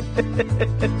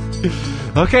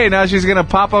 Okay, now she's gonna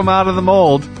pop them out of the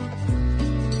mold.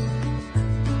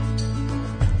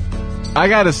 I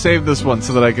gotta save this one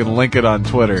so that I can link it on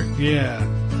Twitter. Yeah.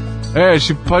 There,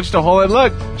 she punched a hole in.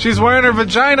 Look, she's wearing her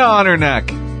vagina on her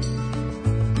neck.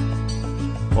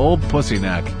 Old pussy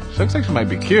neck. She looks like she might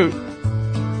be cute.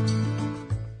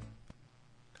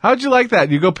 How'd you like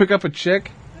that? You go pick up a chick?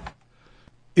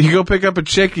 You go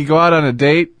out on a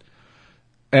date,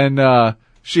 and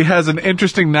she has an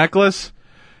interesting necklace,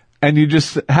 and you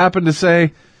just happen to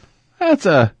say, that's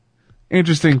a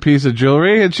interesting piece of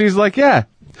jewelry, and she's like, yeah.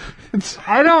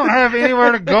 I don't have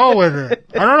anywhere to go with it.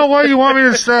 I don't know what you want me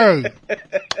to say.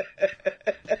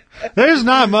 There's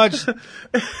not much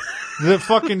that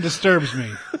fucking disturbs me.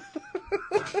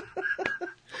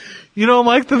 You don't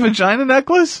like the vagina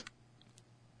necklace?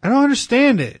 I don't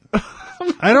understand it.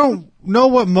 I don't know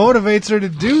what motivates her to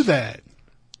do that.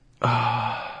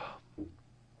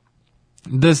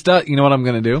 You know what I'm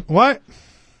going to do? What?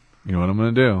 You know what I'm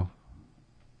going to do?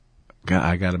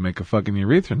 I got to make a fucking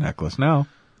urethra necklace now.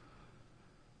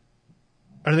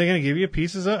 Are they going to give you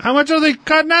pieces of? How much are they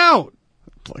cutting out?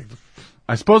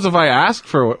 I suppose if I asked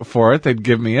for it, they'd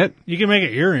give me it. You can make an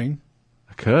earring.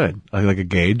 I could. Like a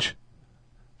gauge.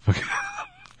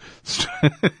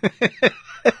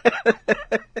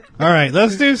 All right,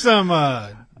 let's do some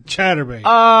chatterbait.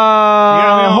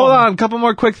 Hold on. A couple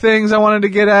more quick things I wanted to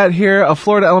get at here. A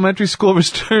Florida elementary school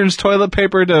returns toilet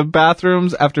paper to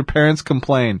bathrooms after parents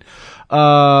complain.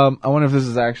 I wonder if this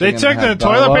is actually. They took the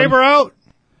toilet paper out?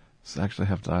 Does it actually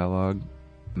have dialogue?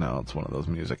 No, it's one of those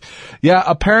music. Yeah,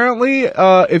 apparently,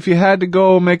 if you had to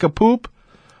go make a poop,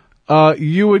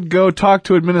 you would go talk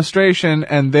to administration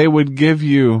and they would give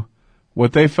you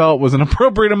what they felt was an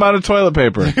appropriate amount of toilet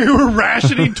paper. They were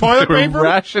rationing toilet paper?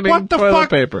 Rationing what the toilet fuck?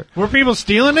 paper. Were people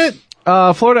stealing it?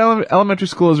 Florida elementary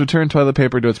school has returned toilet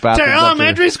paper to its bathrooms. To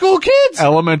elementary school kids?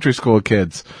 Elementary school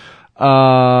kids.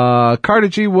 Carter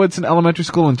G. Woodson Elementary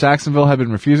School in Jacksonville have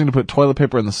been refusing to put toilet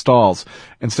paper in the stalls.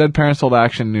 Instead, parents told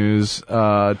Action News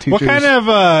teachers... What kind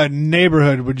of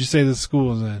neighborhood would you say the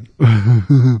school is in?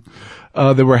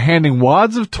 They were handing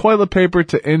wads of toilet paper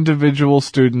to individual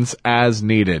students as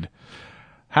needed.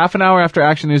 Half an hour after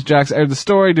Action News Jax aired the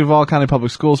story, Duval County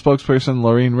Public School spokesperson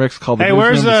Laureen Ricks called the Hey, newsroom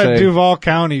where's to say, Duval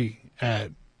County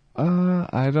at?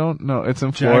 I don't know. It's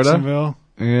in Florida. Jacksonville?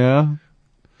 Yeah.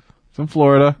 It's in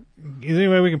Florida. Is there any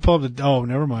way we can pull up the... Oh,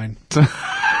 never mind.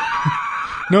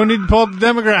 No need to pull up the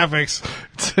demographics.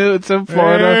 It's in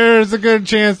Florida. There's a good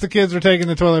chance the kids are taking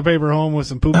the toilet paper home with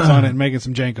some poops on it and making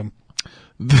some jankum.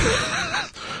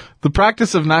 The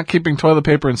practice of not keeping toilet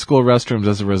paper in school restrooms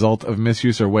as a result of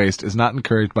misuse or waste is not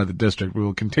encouraged by the district. We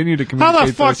will continue to communicate. How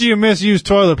the fuck do you misuse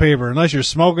toilet paper unless you're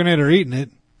smoking it or eating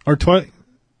it? Or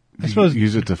I suppose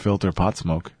use it to filter pot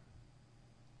smoke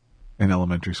in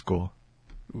elementary school.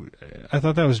 I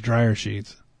thought that was dryer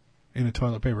sheets in a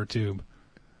toilet paper tube.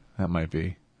 That might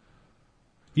be.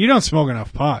 You don't smoke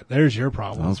enough pot. There's your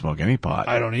problem. I don't smoke any pot.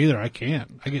 I don't either. I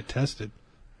can't. I get tested.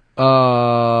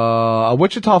 A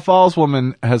Wichita Falls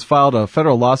woman has filed a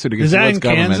federal lawsuit against the U.S.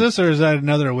 government. Is that in Kansas or is that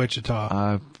another Wichita?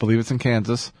 I believe it's in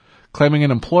Kansas. Claiming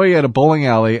an employee at a bowling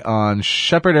alley on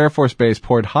Shepherd Air Force Base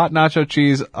poured hot nacho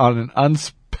cheese on an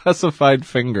unspecified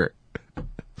finger.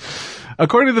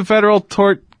 According to the Federal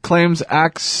Tort Claims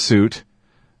Act suit,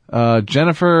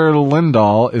 Jennifer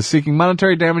Lindahl is seeking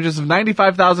monetary damages of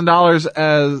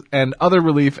 $95,000 and other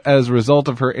relief as a result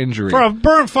of her injury. For a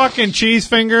burnt fucking cheese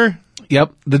finger?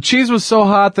 Yep. The cheese was so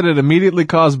hot that it immediately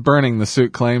caused burning, the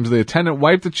suit claims. The attendant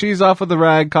wiped the cheese off with a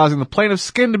rag, causing the plaintiff's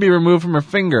skin to be removed from her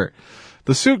finger.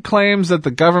 The suit claims that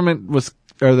the government was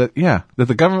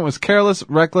careless,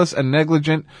 reckless, and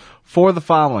negligent for the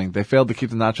following. They failed to keep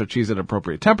the nacho cheese at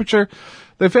appropriate temperature.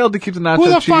 They failed to keep the nacho cheese.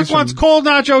 Who the fuck wants cold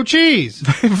nacho cheese?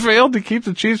 They failed to keep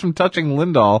the cheese from touching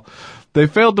Lindahl. They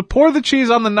failed to pour the cheese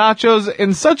on the nachos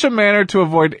in such a manner to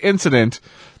avoid incident.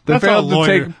 They failed to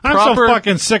take I'm proper. so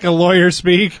fucking sick of lawyer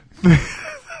speak.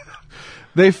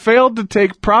 They failed to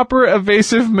take proper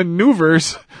evasive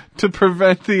maneuvers to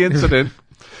prevent the incident.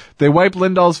 They wiped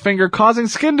Lindahl's finger, causing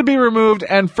skin to be removed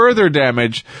and further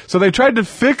damage. So they tried to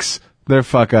fix their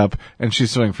fuck up, and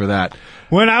she's suing for that.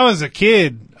 When I was a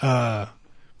kid, my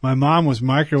mom was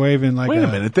microwaving like Wait a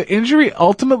minute. The injury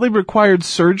ultimately required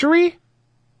surgery?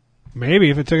 Maybe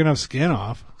if it took enough skin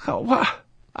off.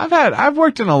 I've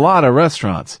worked in a lot of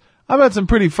restaurants. I've had some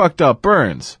pretty fucked up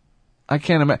burns. I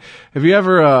can't imagine. Have you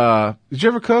ever, did you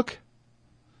ever cook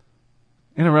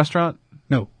in a restaurant?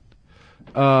 No.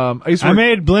 I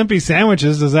made blimpy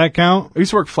sandwiches. Does that count? I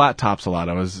used to work flat tops a lot.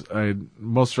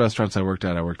 Most restaurants I worked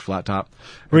flat top.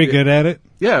 Were you good at it?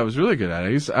 Yeah, I was really good at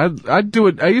it.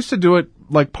 I used to do it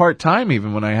like part time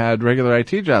even when I had regular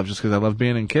IT jobs, just because I loved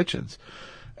being in kitchens.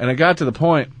 And I got to the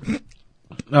point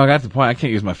I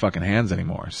can't use my fucking hands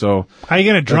anymore. So how are you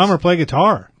gonna drum or play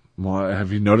guitar? Well,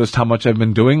 have you noticed how much I've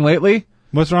been doing lately?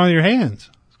 What's wrong with your hands?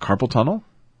 Carpal tunnel.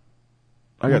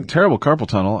 I got terrible carpal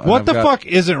tunnel. What the fuck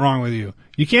isn't wrong with you?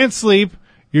 You can't sleep.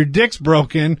 Your dick's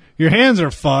broken. Your hands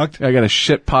are fucked. I got a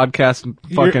shit podcast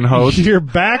fucking host. Your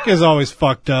back is always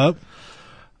fucked up.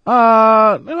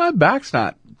 My back's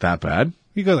not that bad.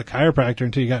 You go to the chiropractor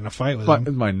until you got in a fight with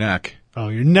him. My neck. Oh,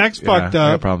 your neck's fucked up.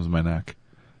 I got problems with my neck.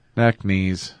 Neck,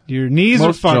 knees. Your knees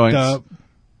are fucked joints. up.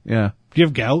 Yeah. Do you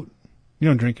have gout? You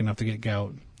don't drink enough to get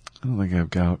gout. I don't think I have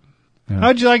gout. Yeah.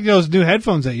 How'd you like those new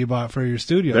headphones that you bought for your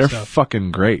studio They're stuff?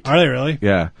 fucking great. Are they really?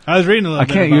 Yeah. I was reading a little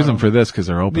bit. I can't use them for this because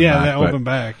they're open back. Yeah, they're open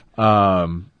back.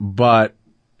 But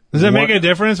does it make a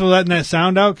difference with letting that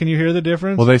sound out? Can you hear the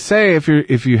difference? Well, they say if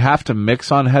you have to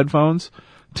mix on headphones,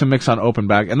 to mix on open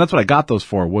back, and that's what I got those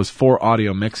for, was for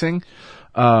audio mixing,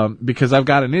 because I've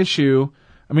got an issue.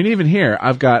 I mean, even here,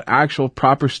 I've got actual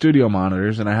proper studio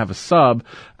monitors, and I have a sub,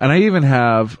 and I even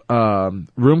have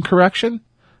room correction,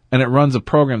 and it runs a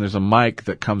program. There's a mic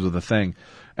that comes with a thing,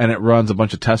 and it runs a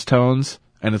bunch of test tones,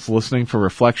 and it's listening for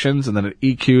reflections, and then it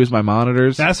EQs my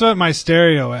monitors. That's what my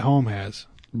stereo at home has.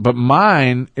 But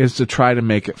mine is to try to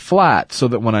make it flat, so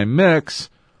that when I mix,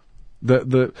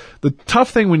 the tough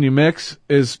thing when you mix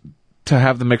is to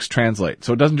have the mix translate.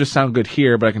 So it doesn't just sound good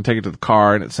here, but I can take it to the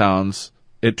car, and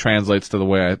it translates to the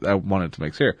way I want it to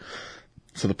mix here.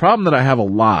 So the problem that I have a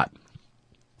lot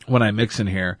when I mix in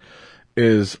here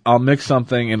is I'll mix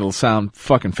something and it'll sound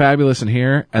fucking fabulous in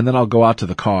here, and then I'll go out to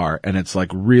the car and it's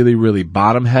like really, really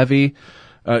bottom heavy.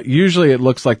 Usually it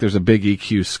looks like there's a big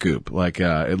EQ scoop. Like,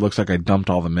 it looks like I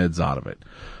dumped all the mids out of it.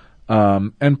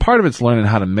 And part of it's learning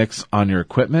how to mix on your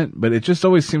equipment, but it just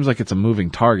always seems like it's a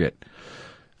moving target.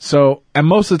 So, and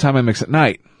most of the time I mix at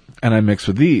night. And I mix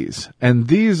with these. And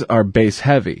these are bass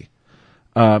heavy,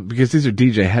 because these are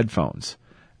DJ headphones.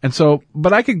 And so,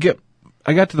 but I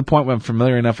got to the point where I'm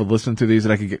familiar enough with listening to these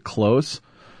that I could get close.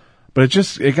 But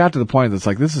it got to the point that's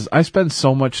like, I spend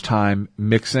so much time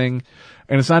mixing,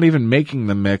 and it's not even making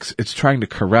the mix, it's trying to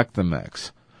correct the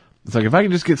mix. It's like, if I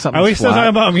can just get something Are we still flat- talking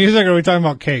about music, or are we talking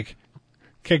about cake?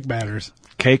 Cake batters.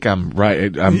 Cake, I'm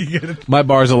right. My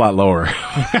bar's a lot lower.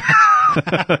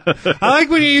 I like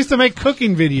when you used to make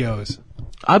cooking videos.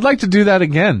 I'd like to do that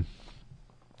again.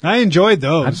 I enjoyed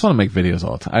those. I just want to make videos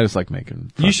all the time. I just like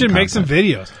making. You should make some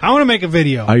videos. I want to make a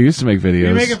video. I used to make videos.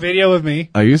 You make a video with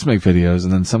me. I used to make videos,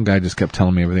 and then some guy just kept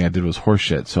telling me everything I did was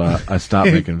horseshit, so I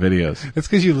stopped making videos. It's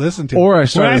because you listen to. Or I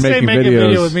started when I say making make videos. a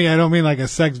video with me, I don't mean like a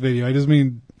sex video. I just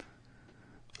mean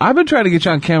I've been trying to get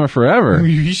you on camera forever.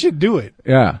 you should do it.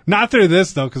 Yeah. Not through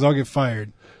this though, because I'll get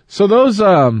fired. So those,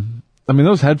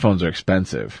 those headphones are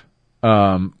expensive.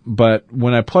 But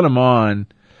when I put them on,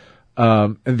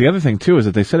 and the other thing too is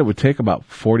that they said it would take about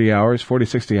 40,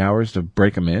 60 hours to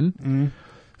break them in. Mm.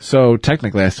 So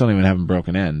technically I still don't even have them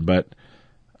broken in, but,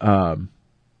 I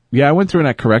went through and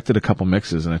I corrected a couple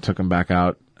mixes and I took them back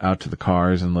out to the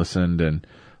cars and listened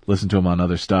to them on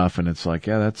other stuff. And it's like,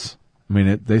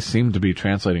 they seem to be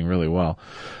translating really well.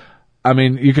 I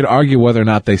mean, you could argue whether or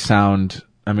not they sound,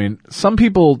 some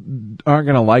people aren't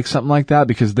going to like something like that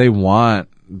because they want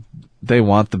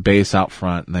the bass out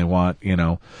front and they want,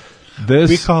 this.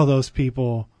 We call those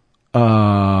people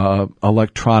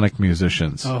electronic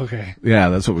musicians. Oh, okay. Yeah,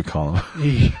 that's what we call them.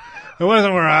 It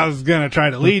wasn't where I was going to try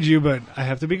to lead you, but I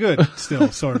have to be good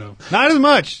still, sort of. Not as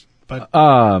much, but we're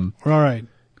all right.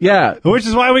 Yeah. Which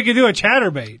is why we could do a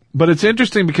chatterbait. But it's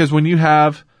interesting because when you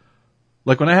have,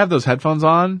 like when I have those headphones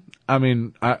on,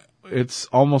 it's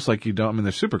almost like you don't,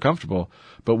 they're super comfortable,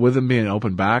 but with them being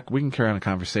open back, we can carry on a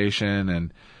conversation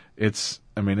and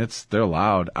they're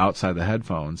loud outside the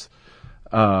headphones.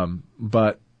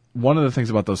 But one of the things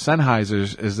about those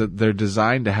Sennheisers is that they're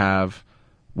designed to have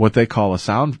what they call a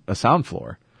sound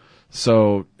floor.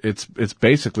 So it's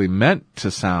basically meant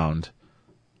to sound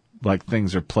like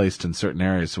things are placed in certain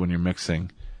areas. So when you're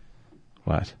mixing,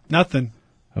 what? Nothing.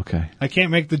 Okay. I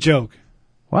can't make the joke.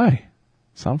 Why?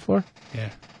 Sound floor? Yeah.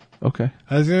 Okay.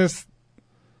 I was going to...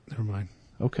 Never mind.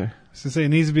 Okay. I was going to say it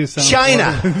needs to be a sound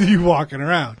China. floor. You walking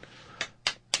around.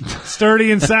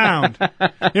 Sturdy and sound.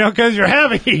 Because you're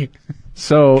heavy.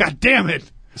 So... God damn it.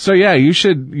 So yeah, you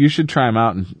should try them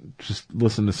out and just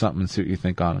listen to something and see what you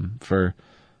think on them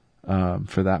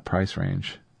for that price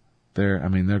range. They're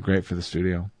great for the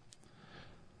studio.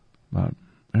 But,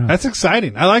 yeah. That's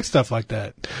exciting. I like stuff like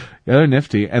that. Yeah, they're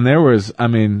nifty. And there was,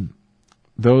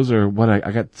 those are what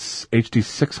I got HD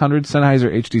 600,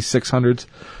 Sennheiser HD 600s.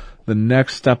 The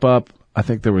next step up, I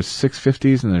think there was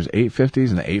 650s and there's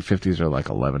 850s, and the 850s are like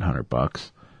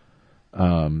 $1,100.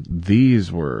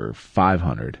 These were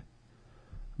 $500,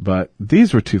 but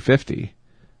these were $250.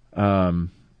 And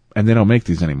they don't make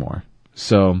these anymore.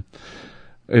 So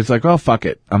it's like, well, fuck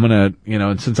it. I'm going to,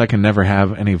 and since I can never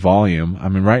have any volume,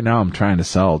 right now I'm trying to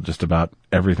sell just about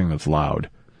everything that's loud.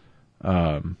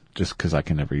 Just cause I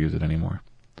can never use it anymore.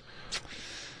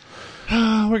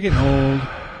 We're getting old.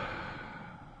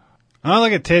 I want to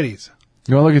look at titties.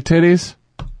 You want to look at titties?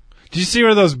 Did you see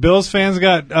where those Bills fans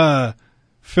got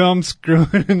filmed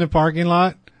screwing in the parking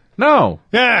lot? No.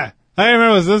 Yeah. I don't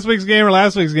remember, it was this week's game or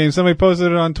last week's game. Somebody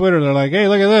posted it on Twitter. They're like, hey,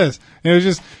 look at this. And it was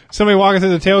just somebody walking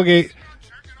through the tailgate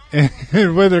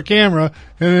with their camera,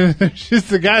 and it's just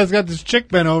the guy that's got this chick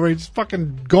bent over. He's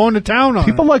fucking going to town on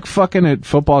People her. like fucking at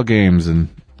football games and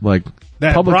like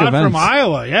That public broad events. from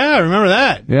Iowa. Yeah, I remember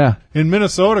that. Yeah. In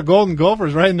Minnesota, Golden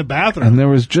Gophers right in the bathroom. And there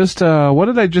was just, what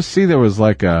did I just see? There was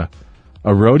like a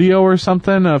rodeo or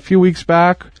something a few weeks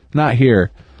back. Not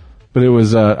here. But it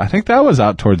was, I think that was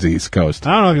out towards the East Coast.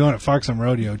 I don't know if you want to fuck some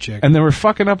rodeo chick. And they were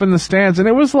fucking up in the stands, and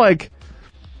it was like,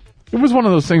 it was one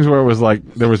of those things where it was like,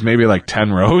 there was maybe like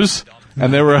 10 rows,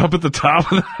 and they were up at the top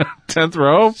of the 10th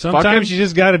row. Sometimes you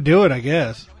just got to do it, I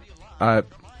guess. All right,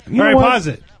 pause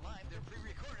it.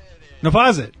 No,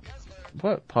 pause it.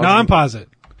 What? No, unpause it.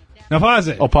 Now pause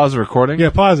it. Oh, pause the recording? Yeah,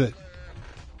 pause it.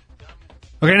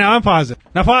 Okay, now unpause it.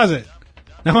 Now pause it.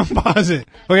 Now unpause it.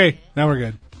 Okay, now we're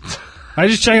good. I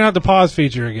just checking out the pause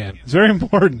feature again. It's very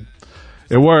important.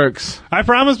 It works. I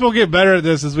promise we'll get better at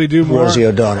this as we do more. Rosie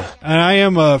O'Donnell. And I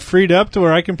am freed up to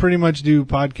where I can pretty much do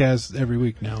podcasts every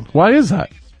week now. Why is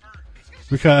that?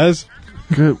 Because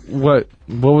what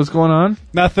was going on?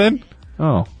 Nothing.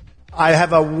 Oh. I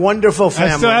have a wonderful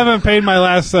family. I still haven't paid my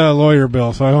last lawyer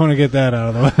bill, so I want to get that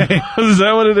out of the way. Is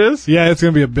that what it is? Yeah, it's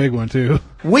going to be a big one, too.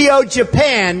 We owe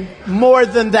Japan more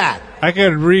than that. I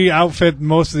could re-outfit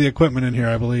most of the equipment in here,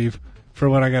 I believe, for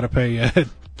what I got to pay yet.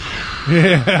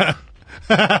 Yeah.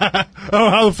 Oh,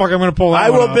 how the fuck I'm going to pull that I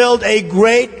one will off? build a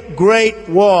great, great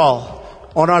wall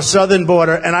on our southern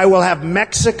border, and I will have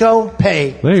Mexico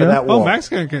pay for that wall. Oh,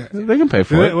 Mexican can. They can pay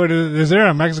for it. Is there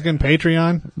a Mexican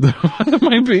Patreon? There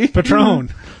might be. Patron.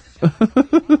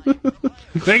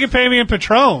 They can pay me in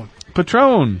Patron.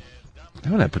 Patron. I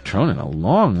haven't had Patron in a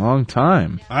long, long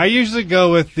time. I usually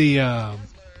go with the El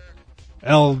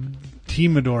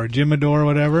Timador, Jimador,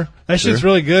 whatever. That shit's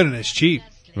really good and it's cheap.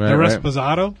 Right, the right.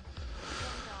 Resposado.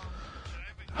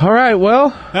 All right, well.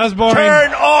 That was boring.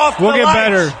 Turn off We'll the get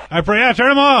lights. better. Yeah, turn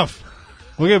them off.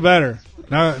 We'll get better.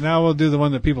 Now we'll do the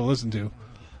one that people listen to.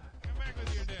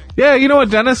 Yeah, you know what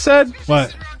Dennis said?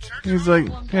 What? He's like,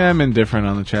 yeah, I'm indifferent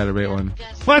on the Chatterbait one.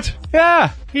 What?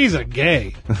 Yeah. He's a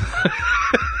gay.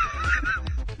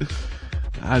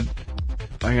 I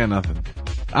got nothing.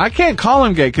 I can't call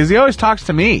him gay because he always talks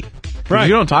to me. Right.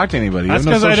 You don't talk to anybody. That's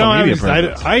because because I don't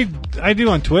have. I do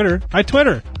on Twitter. I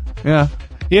Twitter. Yeah.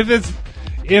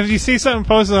 If you see something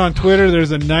posted on Twitter,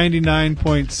 there's a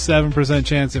 99.7%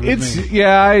 chance it was me.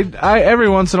 Yeah. I every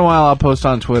once in a while I'll post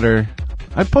on Twitter.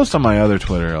 I post on my other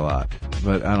Twitter a lot,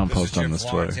 but I don't post on this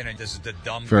Twitter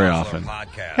very often.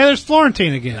 Hey, there's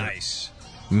Florentine again.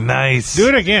 Nice. Do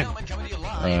it again.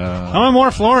 I want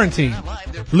more Florentine.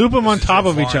 Loop them on top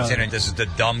of each other. This is the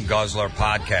Dumb Guzzler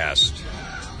podcast.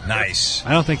 Nice.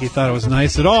 I don't think he thought it was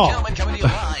nice at all.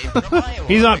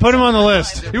 He's on. Put him on the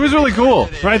list. He was really cool.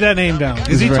 Write that name down. Is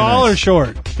He's he very tall nice. or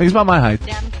short? He's about my height.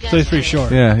 So he's pretty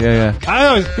short. Yeah.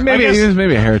 Maybe he was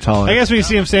maybe a hair taller. I guess when you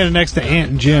see him standing next to Ant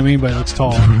and Jim, anybody looks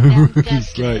tall.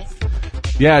 Right.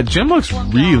 Yeah, Jim looks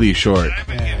really short.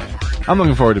 I'm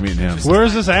looking forward to meeting him. Where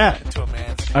is this at?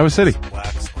 Iowa City.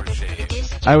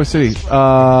 Iowa City.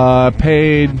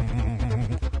 Paid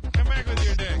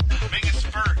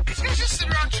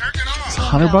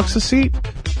 $100 a seat.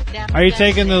 Are you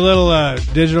taking the little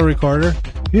digital recorder?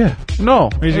 Yeah. No,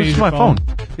 Or you it's use my your phone?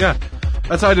 phone. Yeah,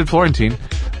 that's how I did Florentine.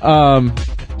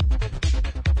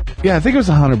 Yeah, I think it was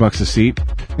 $100 a seat.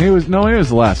 It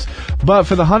was less. But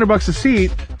for the $100 a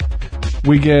seat,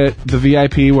 we get the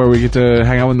VIP where we get to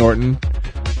hang out with Norton,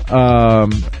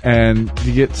 and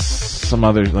you get some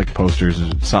other like posters or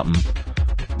something.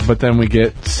 But then we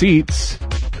get seats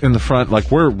in the front,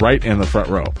 like we're right in the front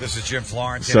row. This is Jim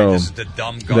Florentine. So This is the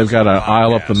Dumb Guzzler they've got an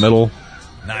aisle up the middle.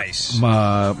 Nice.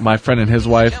 My friend and his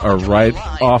wife are right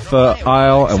off the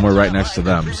aisle, and we're right next to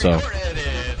them. So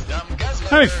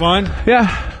That'd be fun. yeah,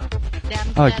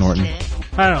 I like Norton.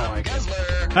 I don't like it.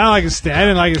 I don't like his I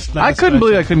didn't like his. I couldn't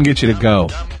believe I couldn't get you to go.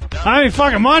 I need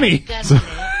fucking money.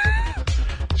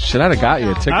 Shit, I'd have got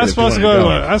you a ticket. I was if you supposed to wanted go.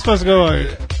 I was supposed to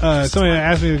go. Somebody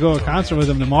asked me to go to a concert with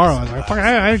him tomorrow. I was like, "Fuck,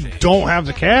 I don't have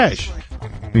the cash."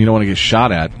 You don't want to get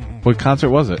shot at. What concert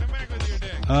was it?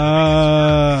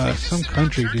 Some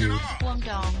country dude.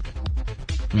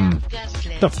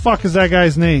 The fuck is that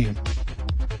guy's name?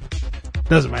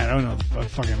 Doesn't matter. I don't know. I'm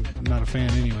fucking not a fan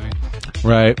anyway.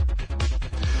 Right.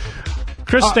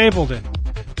 Chris Stapleton.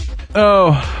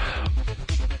 Oh,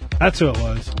 That's who it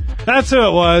was.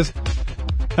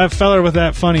 That feller with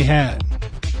that funny hat.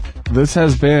 this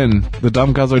has been the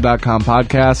dumbguzzler.com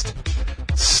podcast.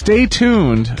 Stay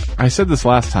tuned. I said this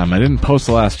last time. I didn't post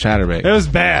the last Chatterbait. It was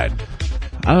bad.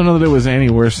 I don't know that it was any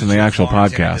worse than the actual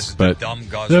podcast, but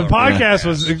The podcast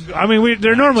was. I mean,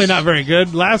 they're normally not very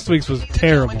good. Last week's was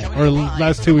terrible, or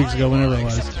last 2 weeks ago, whenever it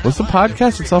was. was the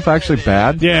podcast itself actually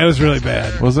bad? Yeah, it was really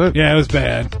bad. Was it? Yeah, it was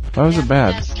bad. Why was it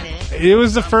bad? It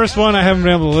was the first one I haven't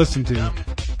been able to listen to.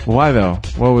 Why though?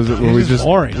 What was it? Were It we was just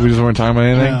boring. We just weren't talking about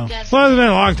anything. No. Well, it's been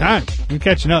a long time. I'm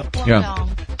catching up. Yeah,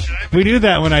 We do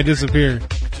that when I disappear.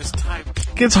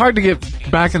 it's hard to get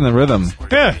back in the rhythm.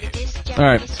 Yeah, All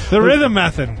right, the rhythm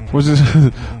method.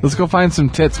 let's go find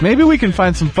some tits. Maybe we can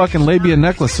find some fucking labia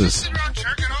necklaces.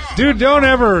 Dude, don't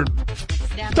ever.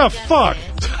 What the fuck?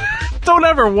 Don't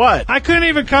ever what? I couldn't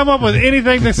even come up with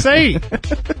anything to say.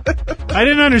 I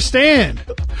didn't understand.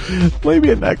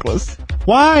 Labia necklace.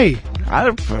 Why?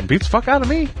 Beats the fuck out of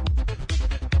me.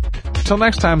 Till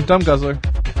next time, Dumb Guzzler.